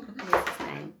his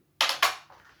name?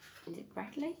 Is it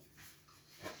Bradley?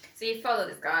 So you follow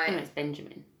this guy. No, it's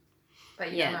Benjamin.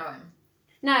 But you don't know him.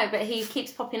 No, but he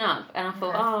keeps popping up, and I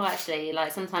thought, oh, actually,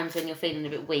 like sometimes when you're feeling a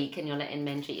bit weak and you're letting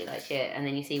men treat you like shit, and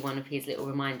then you see one of his little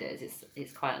reminders,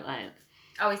 it's quite like.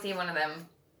 Oh, we see one of them.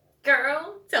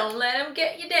 Girl, don't let him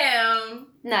get you down.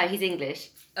 No, he's English.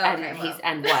 Okay, and he's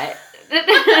and white.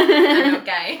 And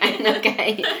okay. And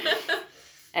okay.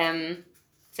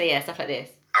 So yeah, stuff like this.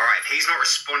 Alright, if he's not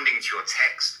responding to your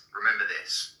text, remember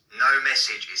this. No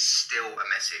message is still a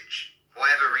message. For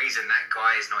whatever reason, that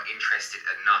guy is not interested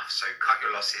enough, so cut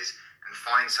your losses and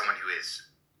find someone who is.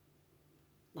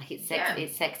 Like it's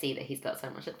sexy that he's got so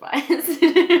much advice.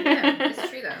 Yeah, it's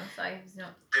true though. So he's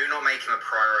not. Do not make him a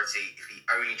priority if he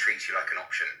only treats you like an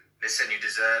option. Listen, you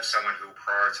deserve someone who will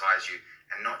prioritise you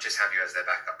and not just have you as their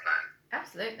backup plan.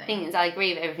 Absolutely. Thing is, I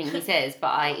agree with everything he says, but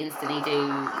I instantly do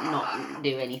not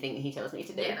do anything he tells me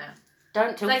to do. Yeah, no.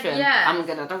 Don't talk Like, to him. yeah. I'm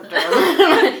gonna talk to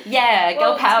him. Yeah,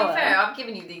 Well, girl power. to be fair, I'm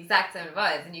giving you the exact same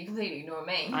advice and you completely ignore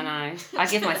me. I know. I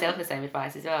give myself the same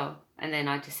advice as well. And then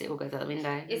it all goes out the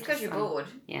window. It's because you're bored.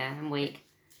 Yeah, I'm weak.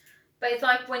 But it's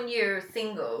like when you're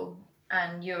single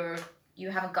and you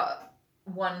haven't got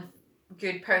one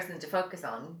good person to focus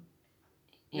on,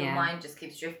 your mind just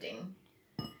keeps drifting.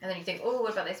 And then you think, oh,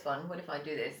 what about this one? What if I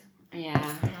do this? Yeah.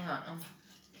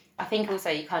 I think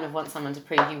also you kind of want someone to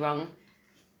prove you wrong.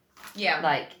 Yeah.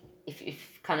 Like, if you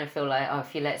kind of feel like,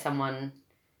 if you let someone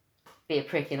be a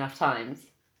prick enough times,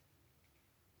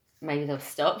 maybe they'll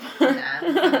stop. Nah, it's not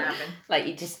gonna happen. Like,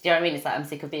 do you know what I mean? It's like, I'm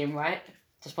sick of being right.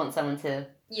 Just want someone to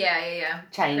yeah.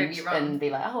 change and be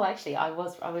like, oh, actually, I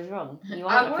was wrong. You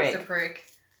are a prick. I was a prick.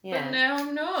 Yeah. But now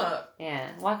I'm not. Yeah.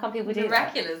 Why can't people do that?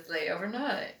 Miraculously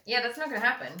overnight. Yeah, that's not going to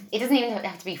happen. It doesn't even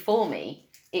have to be for me.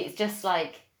 It's just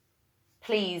like,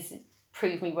 please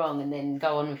prove me wrong and then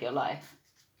go on with your life.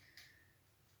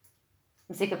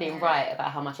 I'm sick of being right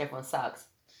about how much everyone sucks.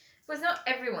 Well, it's not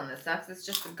everyone that sucks. It's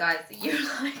just the guys that you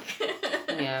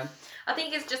like. Yeah. I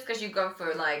think it's just because you go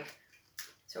for like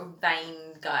sort of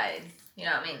vain guys. You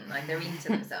know what I mean? Like they're into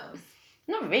themselves.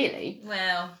 Not really.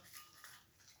 Well,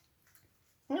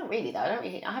 not really though.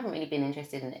 I haven't really been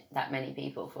interested in that many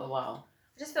people for a while.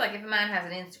 I just feel like if a man has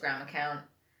an Instagram account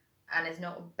and it's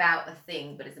not about a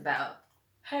thing, but it's about,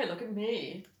 hey, look at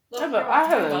me. Look, I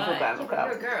have an Instagram account.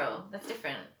 account. You're a girl. That's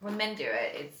different. When men do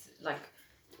it, it's like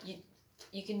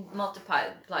you can multiply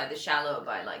the shallow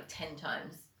by like 10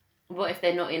 times. What if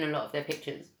they're not in a lot of their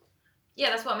pictures? Yeah,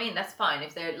 that's what I mean. That's fine.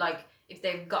 If they're like, if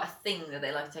they've got a thing that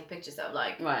they like to take pictures of,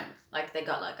 like, right, like they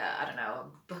got like a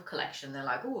book collection. They're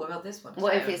like, oh, I got this one.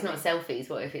 What if it's not selfies?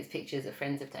 What if it's pictures that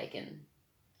friends have taken,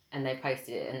 and they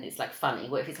posted it, and it's like funny?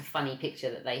 What if it's a funny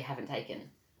picture that they haven't taken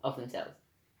of themselves?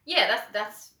 Yeah,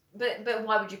 that's. But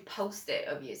why would you post it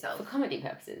of yourself? For comedy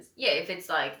purposes. Yeah, if it's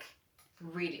like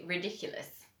really ridiculous,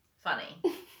 funny,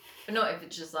 but not if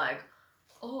it's just like,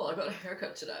 oh, I got a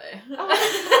haircut today.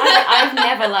 I've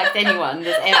never liked anyone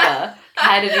that's ever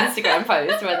had an Instagram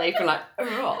post where they've been like,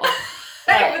 oh.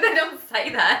 But they don't say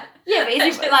that. Yeah, but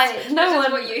it's like no one.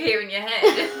 That's what you hear in your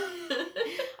head.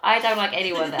 I don't like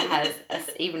anyone that has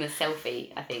even a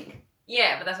selfie. I think.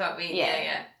 Yeah, but that's what I mean.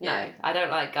 Yeah. No, I don't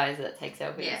like guys that take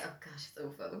selfies. Yeah. Oh gosh, it's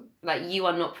awful. Like, you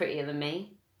are not prettier than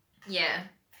me. Yeah.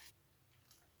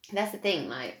 That's the thing.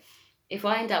 Like, if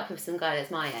I end up with some guy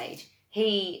that's my age,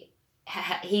 he's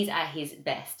at his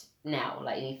best now.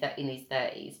 Like in his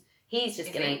 30s, he's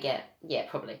just gonna get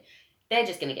probably. They're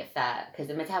just gonna get fat because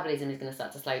the metabolism is gonna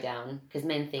start to slow down because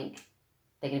men think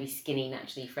they're gonna be skinny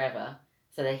naturally forever.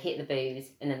 So they hit the booze,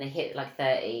 and then they hit like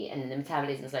 30, and then the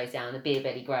metabolism slows down, the beer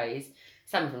belly grows.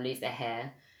 Some of them lose their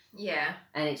hair. Yeah.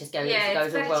 And it just goes,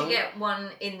 it's better wrong. to get one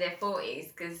in their 40s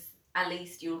because at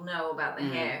least you'll know about the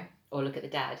hair. Or look at the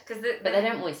dad. But they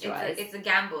don't moisturise. It's a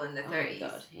gamble in the 30s. Oh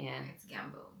my God, yeah. It's a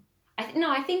gamble.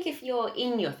 I think if you're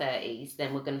in your 30s,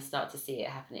 then we're going to start to see it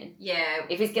happening. Yeah.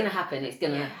 If it's going to happen, it's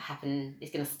going to happen.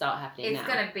 It's going to start happening now.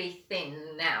 It's going to be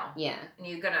thin now. Yeah. And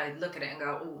you're going to look at it and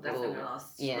go, oh, that's not going to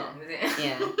last long, is it?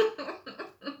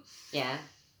 Yeah. Yeah.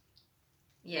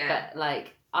 Yeah. But,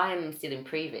 like, I'm still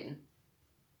improving.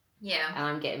 Yeah. And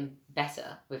I'm getting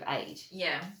better with age.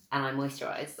 Yeah. And I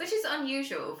moisturise. Which is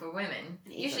unusual for women.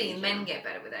 Usually men get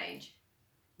better with age.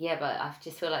 Yeah, but I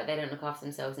just feel like they don't look after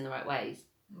themselves in the right ways.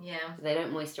 Yeah. So they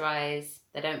don't moisturise,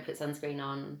 they don't put sunscreen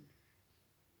on,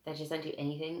 they just don't do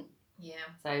anything. Yeah.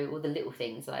 So all the little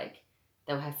things, like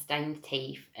they'll have stained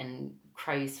teeth and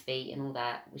crow's feet and all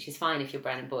that, which is fine if you're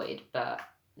Brandon Boyd, but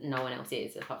no one else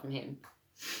is apart from him.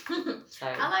 So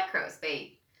I like crow's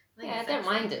feet. I don't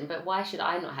mind them, but why should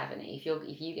I not have any if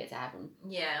you get to have them?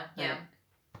 Yeah, yeah.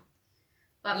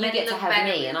 But you get to have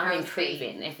me, and I'm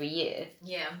improving every year.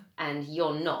 Yeah. And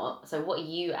you're not. So what are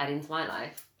you adding to my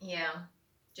life? Yeah.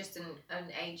 Just an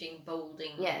aging,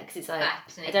 balding. Yeah, because it's like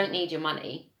I don't need your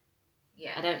money.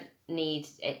 Yeah. I don't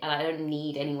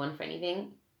need anyone for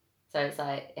anything. So it's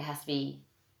like it has to be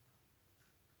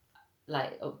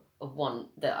like a want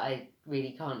that I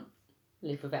really can't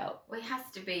live without. Well, it has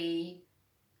to be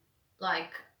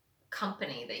like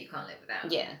company that you can't live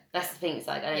without. Yeah, that's the thing. It's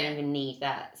like I don't even need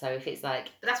that. So if it's like,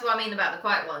 but that's what I mean about the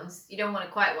quiet ones. You don't want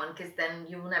a quiet one because then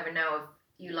you will never know if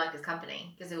you like his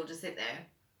company because he'll just sit there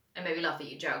and maybe laugh at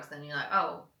your jokes. Then you're like,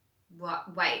 oh,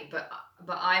 what? Wait, but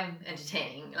I'm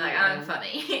entertaining. Like I'm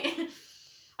funny.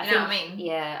 You know what I mean?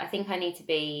 Yeah, I think I need to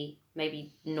be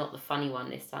maybe not the funny one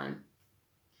this time.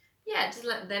 Yeah, just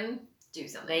let them do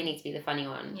something. They need to be the funny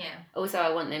one. Yeah. Also,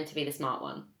 I want them to be the smart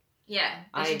one. Yeah,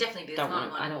 they should definitely be the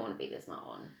smart one. I don't want to be the smart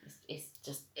one. It's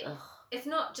just, ugh. It's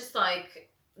not just like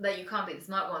that you can't be the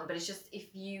smart one, but it's just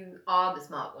if you are the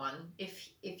smart one,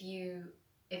 if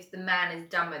the man is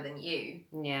dumber than you,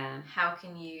 how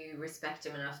can you respect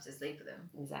him enough to sleep with him?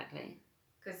 Exactly.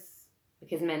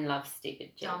 Because men love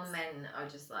stupid jokes. Dumb men are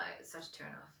just like such a turn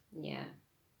off. Yeah.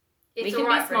 It's we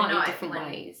can be smart in different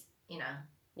ways. You know.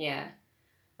 Yeah.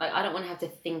 Like I don't want to have to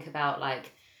think about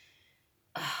like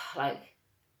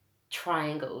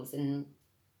triangles and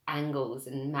angles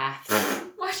and maths.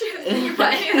 Why should you think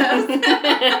about any of those?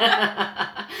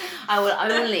 I will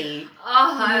only.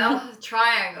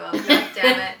 Triangle. God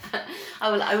damn it. I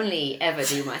will only ever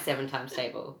do my 7 times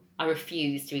table. I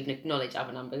refuse to even acknowledge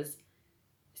other numbers.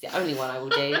 It's the only one I will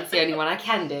do. It's the only one I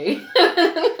can do.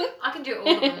 I can do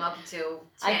all of them up until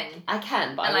 10. I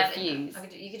can, but 11. I refuse.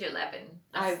 You could do 11.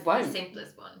 I won't. The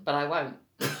simplest one. But I won't.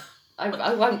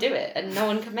 I won't do it, and no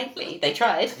one can make me. They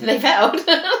tried. They failed.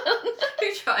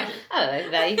 Who tried? I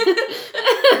don't know. They.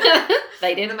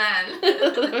 They did. The man.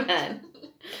 The man.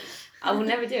 I will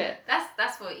never do it.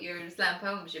 That's what your slam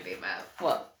poem should be about.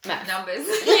 What? Math? Numbers.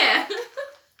 Yeah.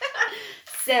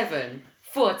 7,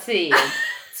 14,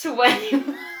 20.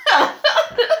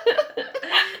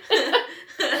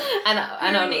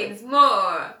 and Who needs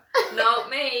more? Not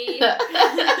me.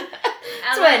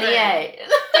 28.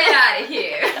 Get out of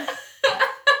here.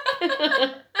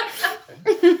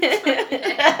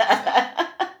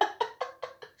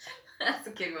 That's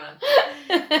a good one.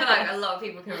 I feel like a lot of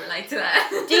people can relate to that.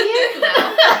 Do you? No.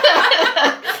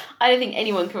 I don't think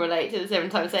anyone can relate to the 7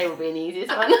 times table being the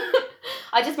easiest one.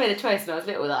 I just made a choice when I was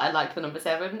little that I liked the number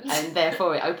 7, and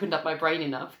therefore it opened up my brain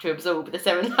enough to absorb the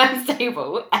 7 times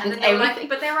table and then they were everything. like,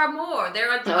 but there are more. There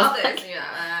are I was others. like,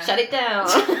 Yeah, shut it down.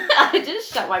 I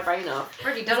just shut my brain off.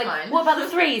 Already I was done like, mine. what about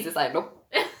the 3s? It's like, nope.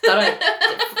 Don't know.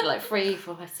 Like 3,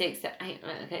 4, 5, 6, 7, 8.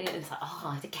 Okay, it's like, oh,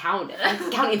 I had to count it.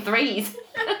 I'm counting 3s,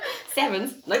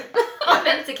 7s. Nope. You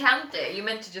meant to count it. You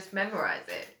meant to just memorize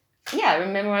it. Yeah, I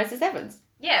memorise the 7s.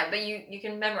 Yeah, but you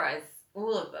can memorize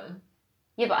all of them.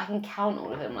 Yeah, but I can count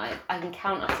all of them. Like, I can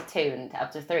count up to 2 and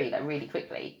up to 3 like really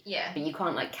quickly. Yeah. But you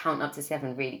can't like count up to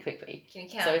 7 really quickly. Can you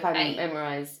count? So if I 8?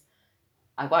 memorise,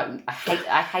 I won't. I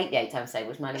hate the 8 times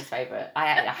table. It's my least favourite.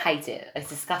 I hate it. It's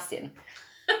disgusting.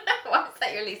 Why is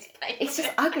that your least favourite? It's just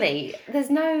ugly. There's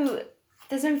no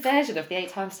version of the 8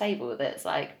 times table that's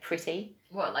like pretty.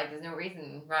 What? Like there's no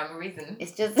reason, rhyme or reason.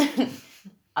 It's just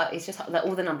like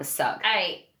all the numbers suck.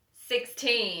 8,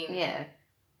 16. Yeah.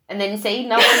 And then see,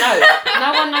 no one knows.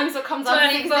 No one knows what comes after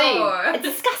 16. 24. It's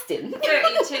disgusting.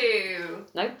 32.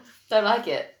 Nope, don't like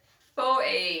it.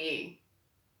 40.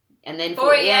 And then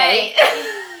 48.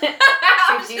 48.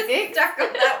 I'm 56. just stuck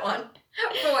on that one.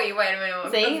 40, wait a minute.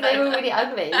 What See, comes they were after really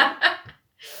ugly. that?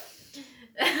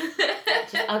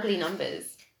 Just ugly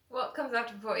numbers. What comes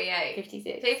after 48?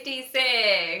 56. 56.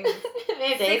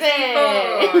 56. 64.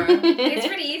 It's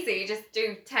pretty easy. You just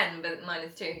do 10 but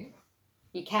minus 2.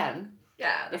 You can.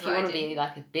 Yeah, that's If you what want to I do. be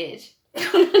like a bitch.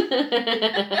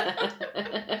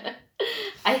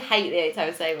 I hate the 8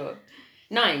 times table.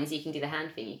 9s, you can do the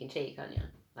hand thing. You can cheat, can't you?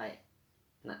 Like,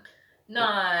 no.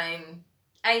 9,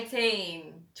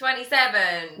 18,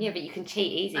 27. Yeah, but you can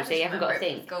cheat easy, I so you haven't got to remember it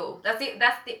think. from school.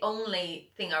 That's the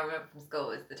only thing I remember from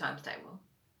school is the times table.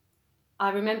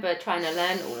 I remember trying to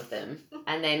learn all of them,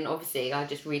 and then obviously I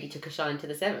just really took a shine to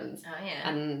the 7s. Oh yeah.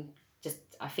 And just,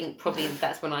 I think probably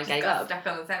that's when I Just gave got up. stuck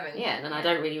on the 7. Yeah, and then I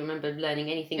don't really remember learning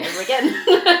anything ever again.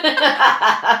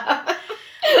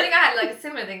 I think I had like a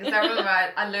similar thing because I remember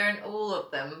I learned all of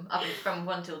them up from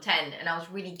 1 till 10, and I was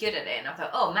really good at it. And I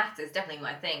thought, oh, maths is definitely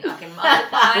my thing. I can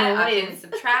multiply, I can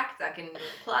subtract, I can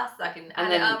plus, I can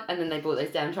add it up. And then they brought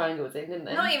those damn triangles in, didn't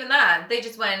they? Not even that. They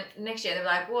just went next year. They were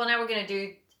like, well, now we're gonna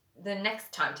do the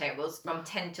next timetables from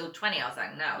 10 till 20. I was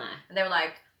like, no. No. And they were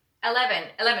like, 11.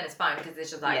 11 is fine because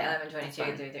it's just like Yeah, 11, 22,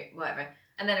 that's 33, whatever.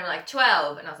 And then they were like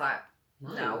 12, and I was like,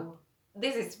 No. no.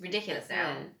 This is ridiculous now.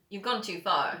 Yeah. You've gone too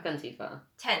far. I've gone too far.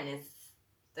 10 is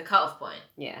the cut-off point.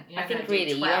 Yeah. You're I not think gonna do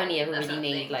really 12, you only ever that's really not a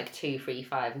need thing. like 2, 3,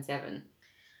 5 and 7.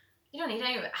 You don't need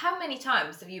any. How many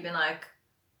times have you been like,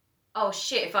 oh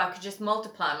shit, if I could just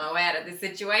multiply my way out of this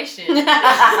situation? Like,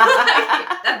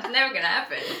 that's never going to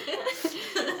happen.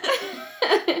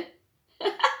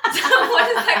 So what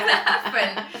is that going to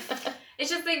happen? It's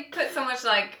just they put so much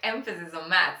like emphasis on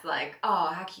maths, like, oh,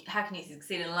 how can you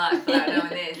succeed in life without knowing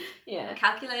this? Yeah.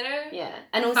 Calculator? Yeah.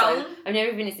 And also, Phone? I've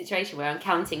never been in a situation where I'm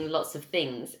counting lots of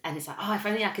things and it's like, oh, if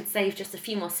only I could save just a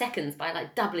few more seconds by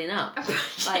like doubling up.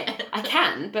 Like, I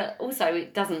can, but also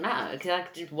it doesn't matter because I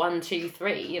could do 1, 2,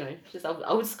 3, you know, just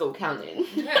old school counting.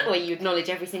 Yeah. Where you acknowledge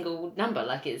every single number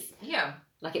like it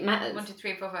matters. 1, 2,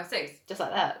 3, 4, 5, 6. Just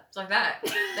like that. It's like that.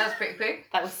 That was pretty quick.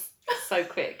 That was so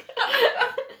quick.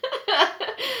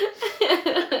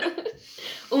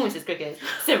 Almost as quick as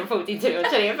 7, 14, 2, and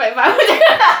 20, and 5.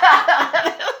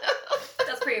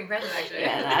 That's pretty impressive, actually.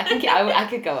 Yeah, no, I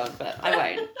could go on, but I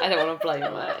won't. I don't want to blow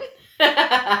your mind.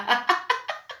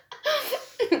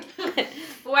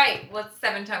 Wait, what's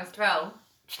 7 times 12?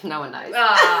 No one knows.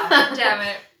 Ah, damn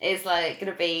it. It's like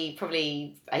going to be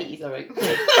probably 80 something.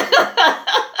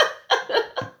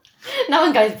 No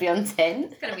one goes beyond 10.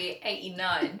 It's going to be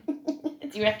 89.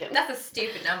 Do you reckon? That's a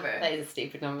stupid number. That is a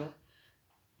stupid number.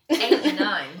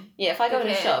 89. Yeah, if I go in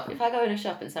a Okay.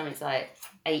 shop and something's like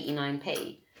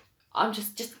 89p, I'm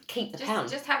just keep the pound.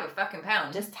 Just have a fucking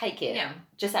pound. Just take it. Yeah.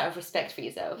 Just out of respect for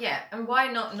yourself. Yeah, and why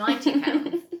not 90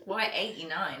 pounds? Why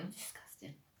 89?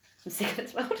 Disgusting. I'm sick of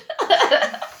this world.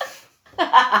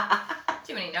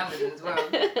 Too many numbers in this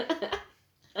world.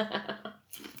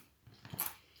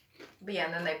 But yeah,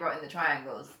 and then they brought in the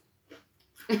triangles.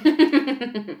 And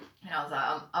I was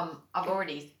like, I've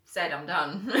already said I'm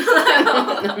done.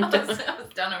 I was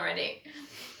done already.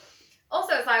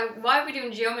 Also, it's like, why are we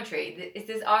doing geometry? Is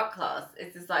this art class?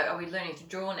 Is this like, are we learning to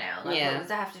draw now? Like, what does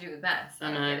that have to do with maths?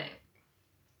 I don't get it.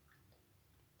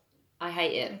 I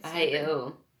hate it. I hate it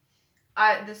all.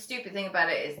 The stupid thing about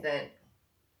it is that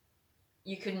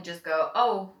you couldn't just go,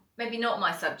 oh, maybe not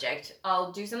my subject.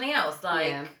 I'll do something else.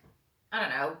 Like, I don't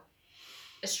know,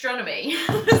 astronomy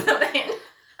or something.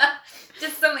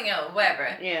 Just something else,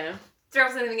 whatever. Yeah. Throw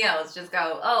something else. Just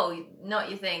go, oh, not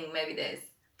your thing, maybe this.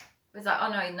 It's like, oh,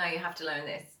 no, you have to learn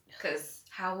this. Because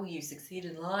how will you succeed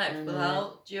in life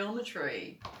without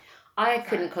geometry? I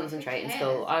couldn't concentrate in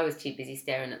school. I was too busy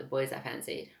staring at the boys I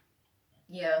fancied.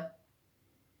 Yeah.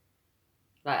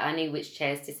 Like, I knew which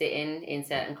chairs to sit in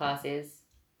certain classes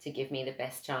to give me the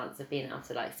best chance of being able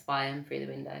to, like, spy them through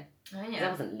the window. Oh, yeah.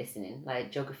 I wasn't listening.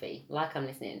 Like, geography. Like I'm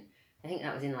listening. I think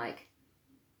that was in, like...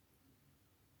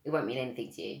 It won't mean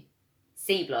anything to you.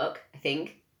 C block, I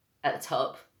think, at the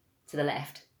top, to the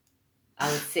left.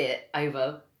 I would sit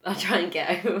over... I'll try and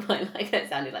get over my... Like, that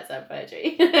sounded like some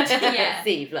poetry. Yeah.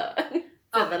 C block. To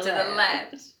the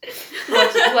left.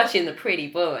 Watching the pretty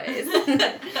boys.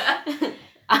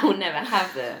 I will never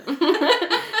have them.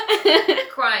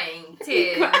 Crying,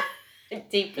 tears,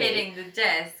 deeply hitting the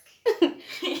desk.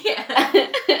 Yeah.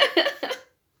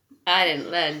 I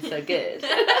didn't learn so good.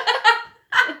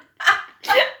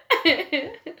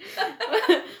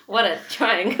 What a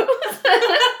triangle.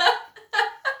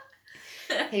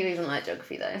 He even liked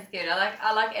geography though. That's good.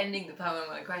 I like ending the poem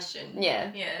with a question.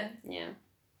 Yeah. Yeah. Yeah.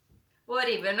 What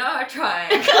even are a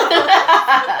triangle?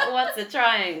 What's a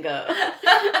triangle?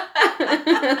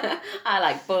 I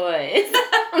like boys.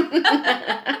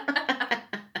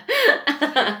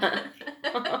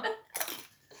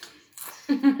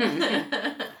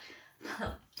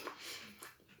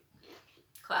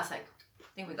 Classic.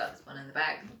 I think we got this one in the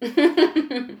bag.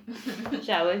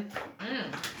 Shall we?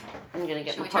 I'm gonna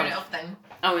get Should my we turn it off then?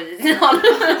 Oh, is it not?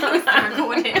 Start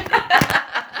recording.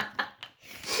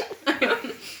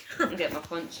 I'll get my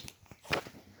punch.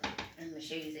 And my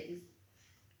shoesies.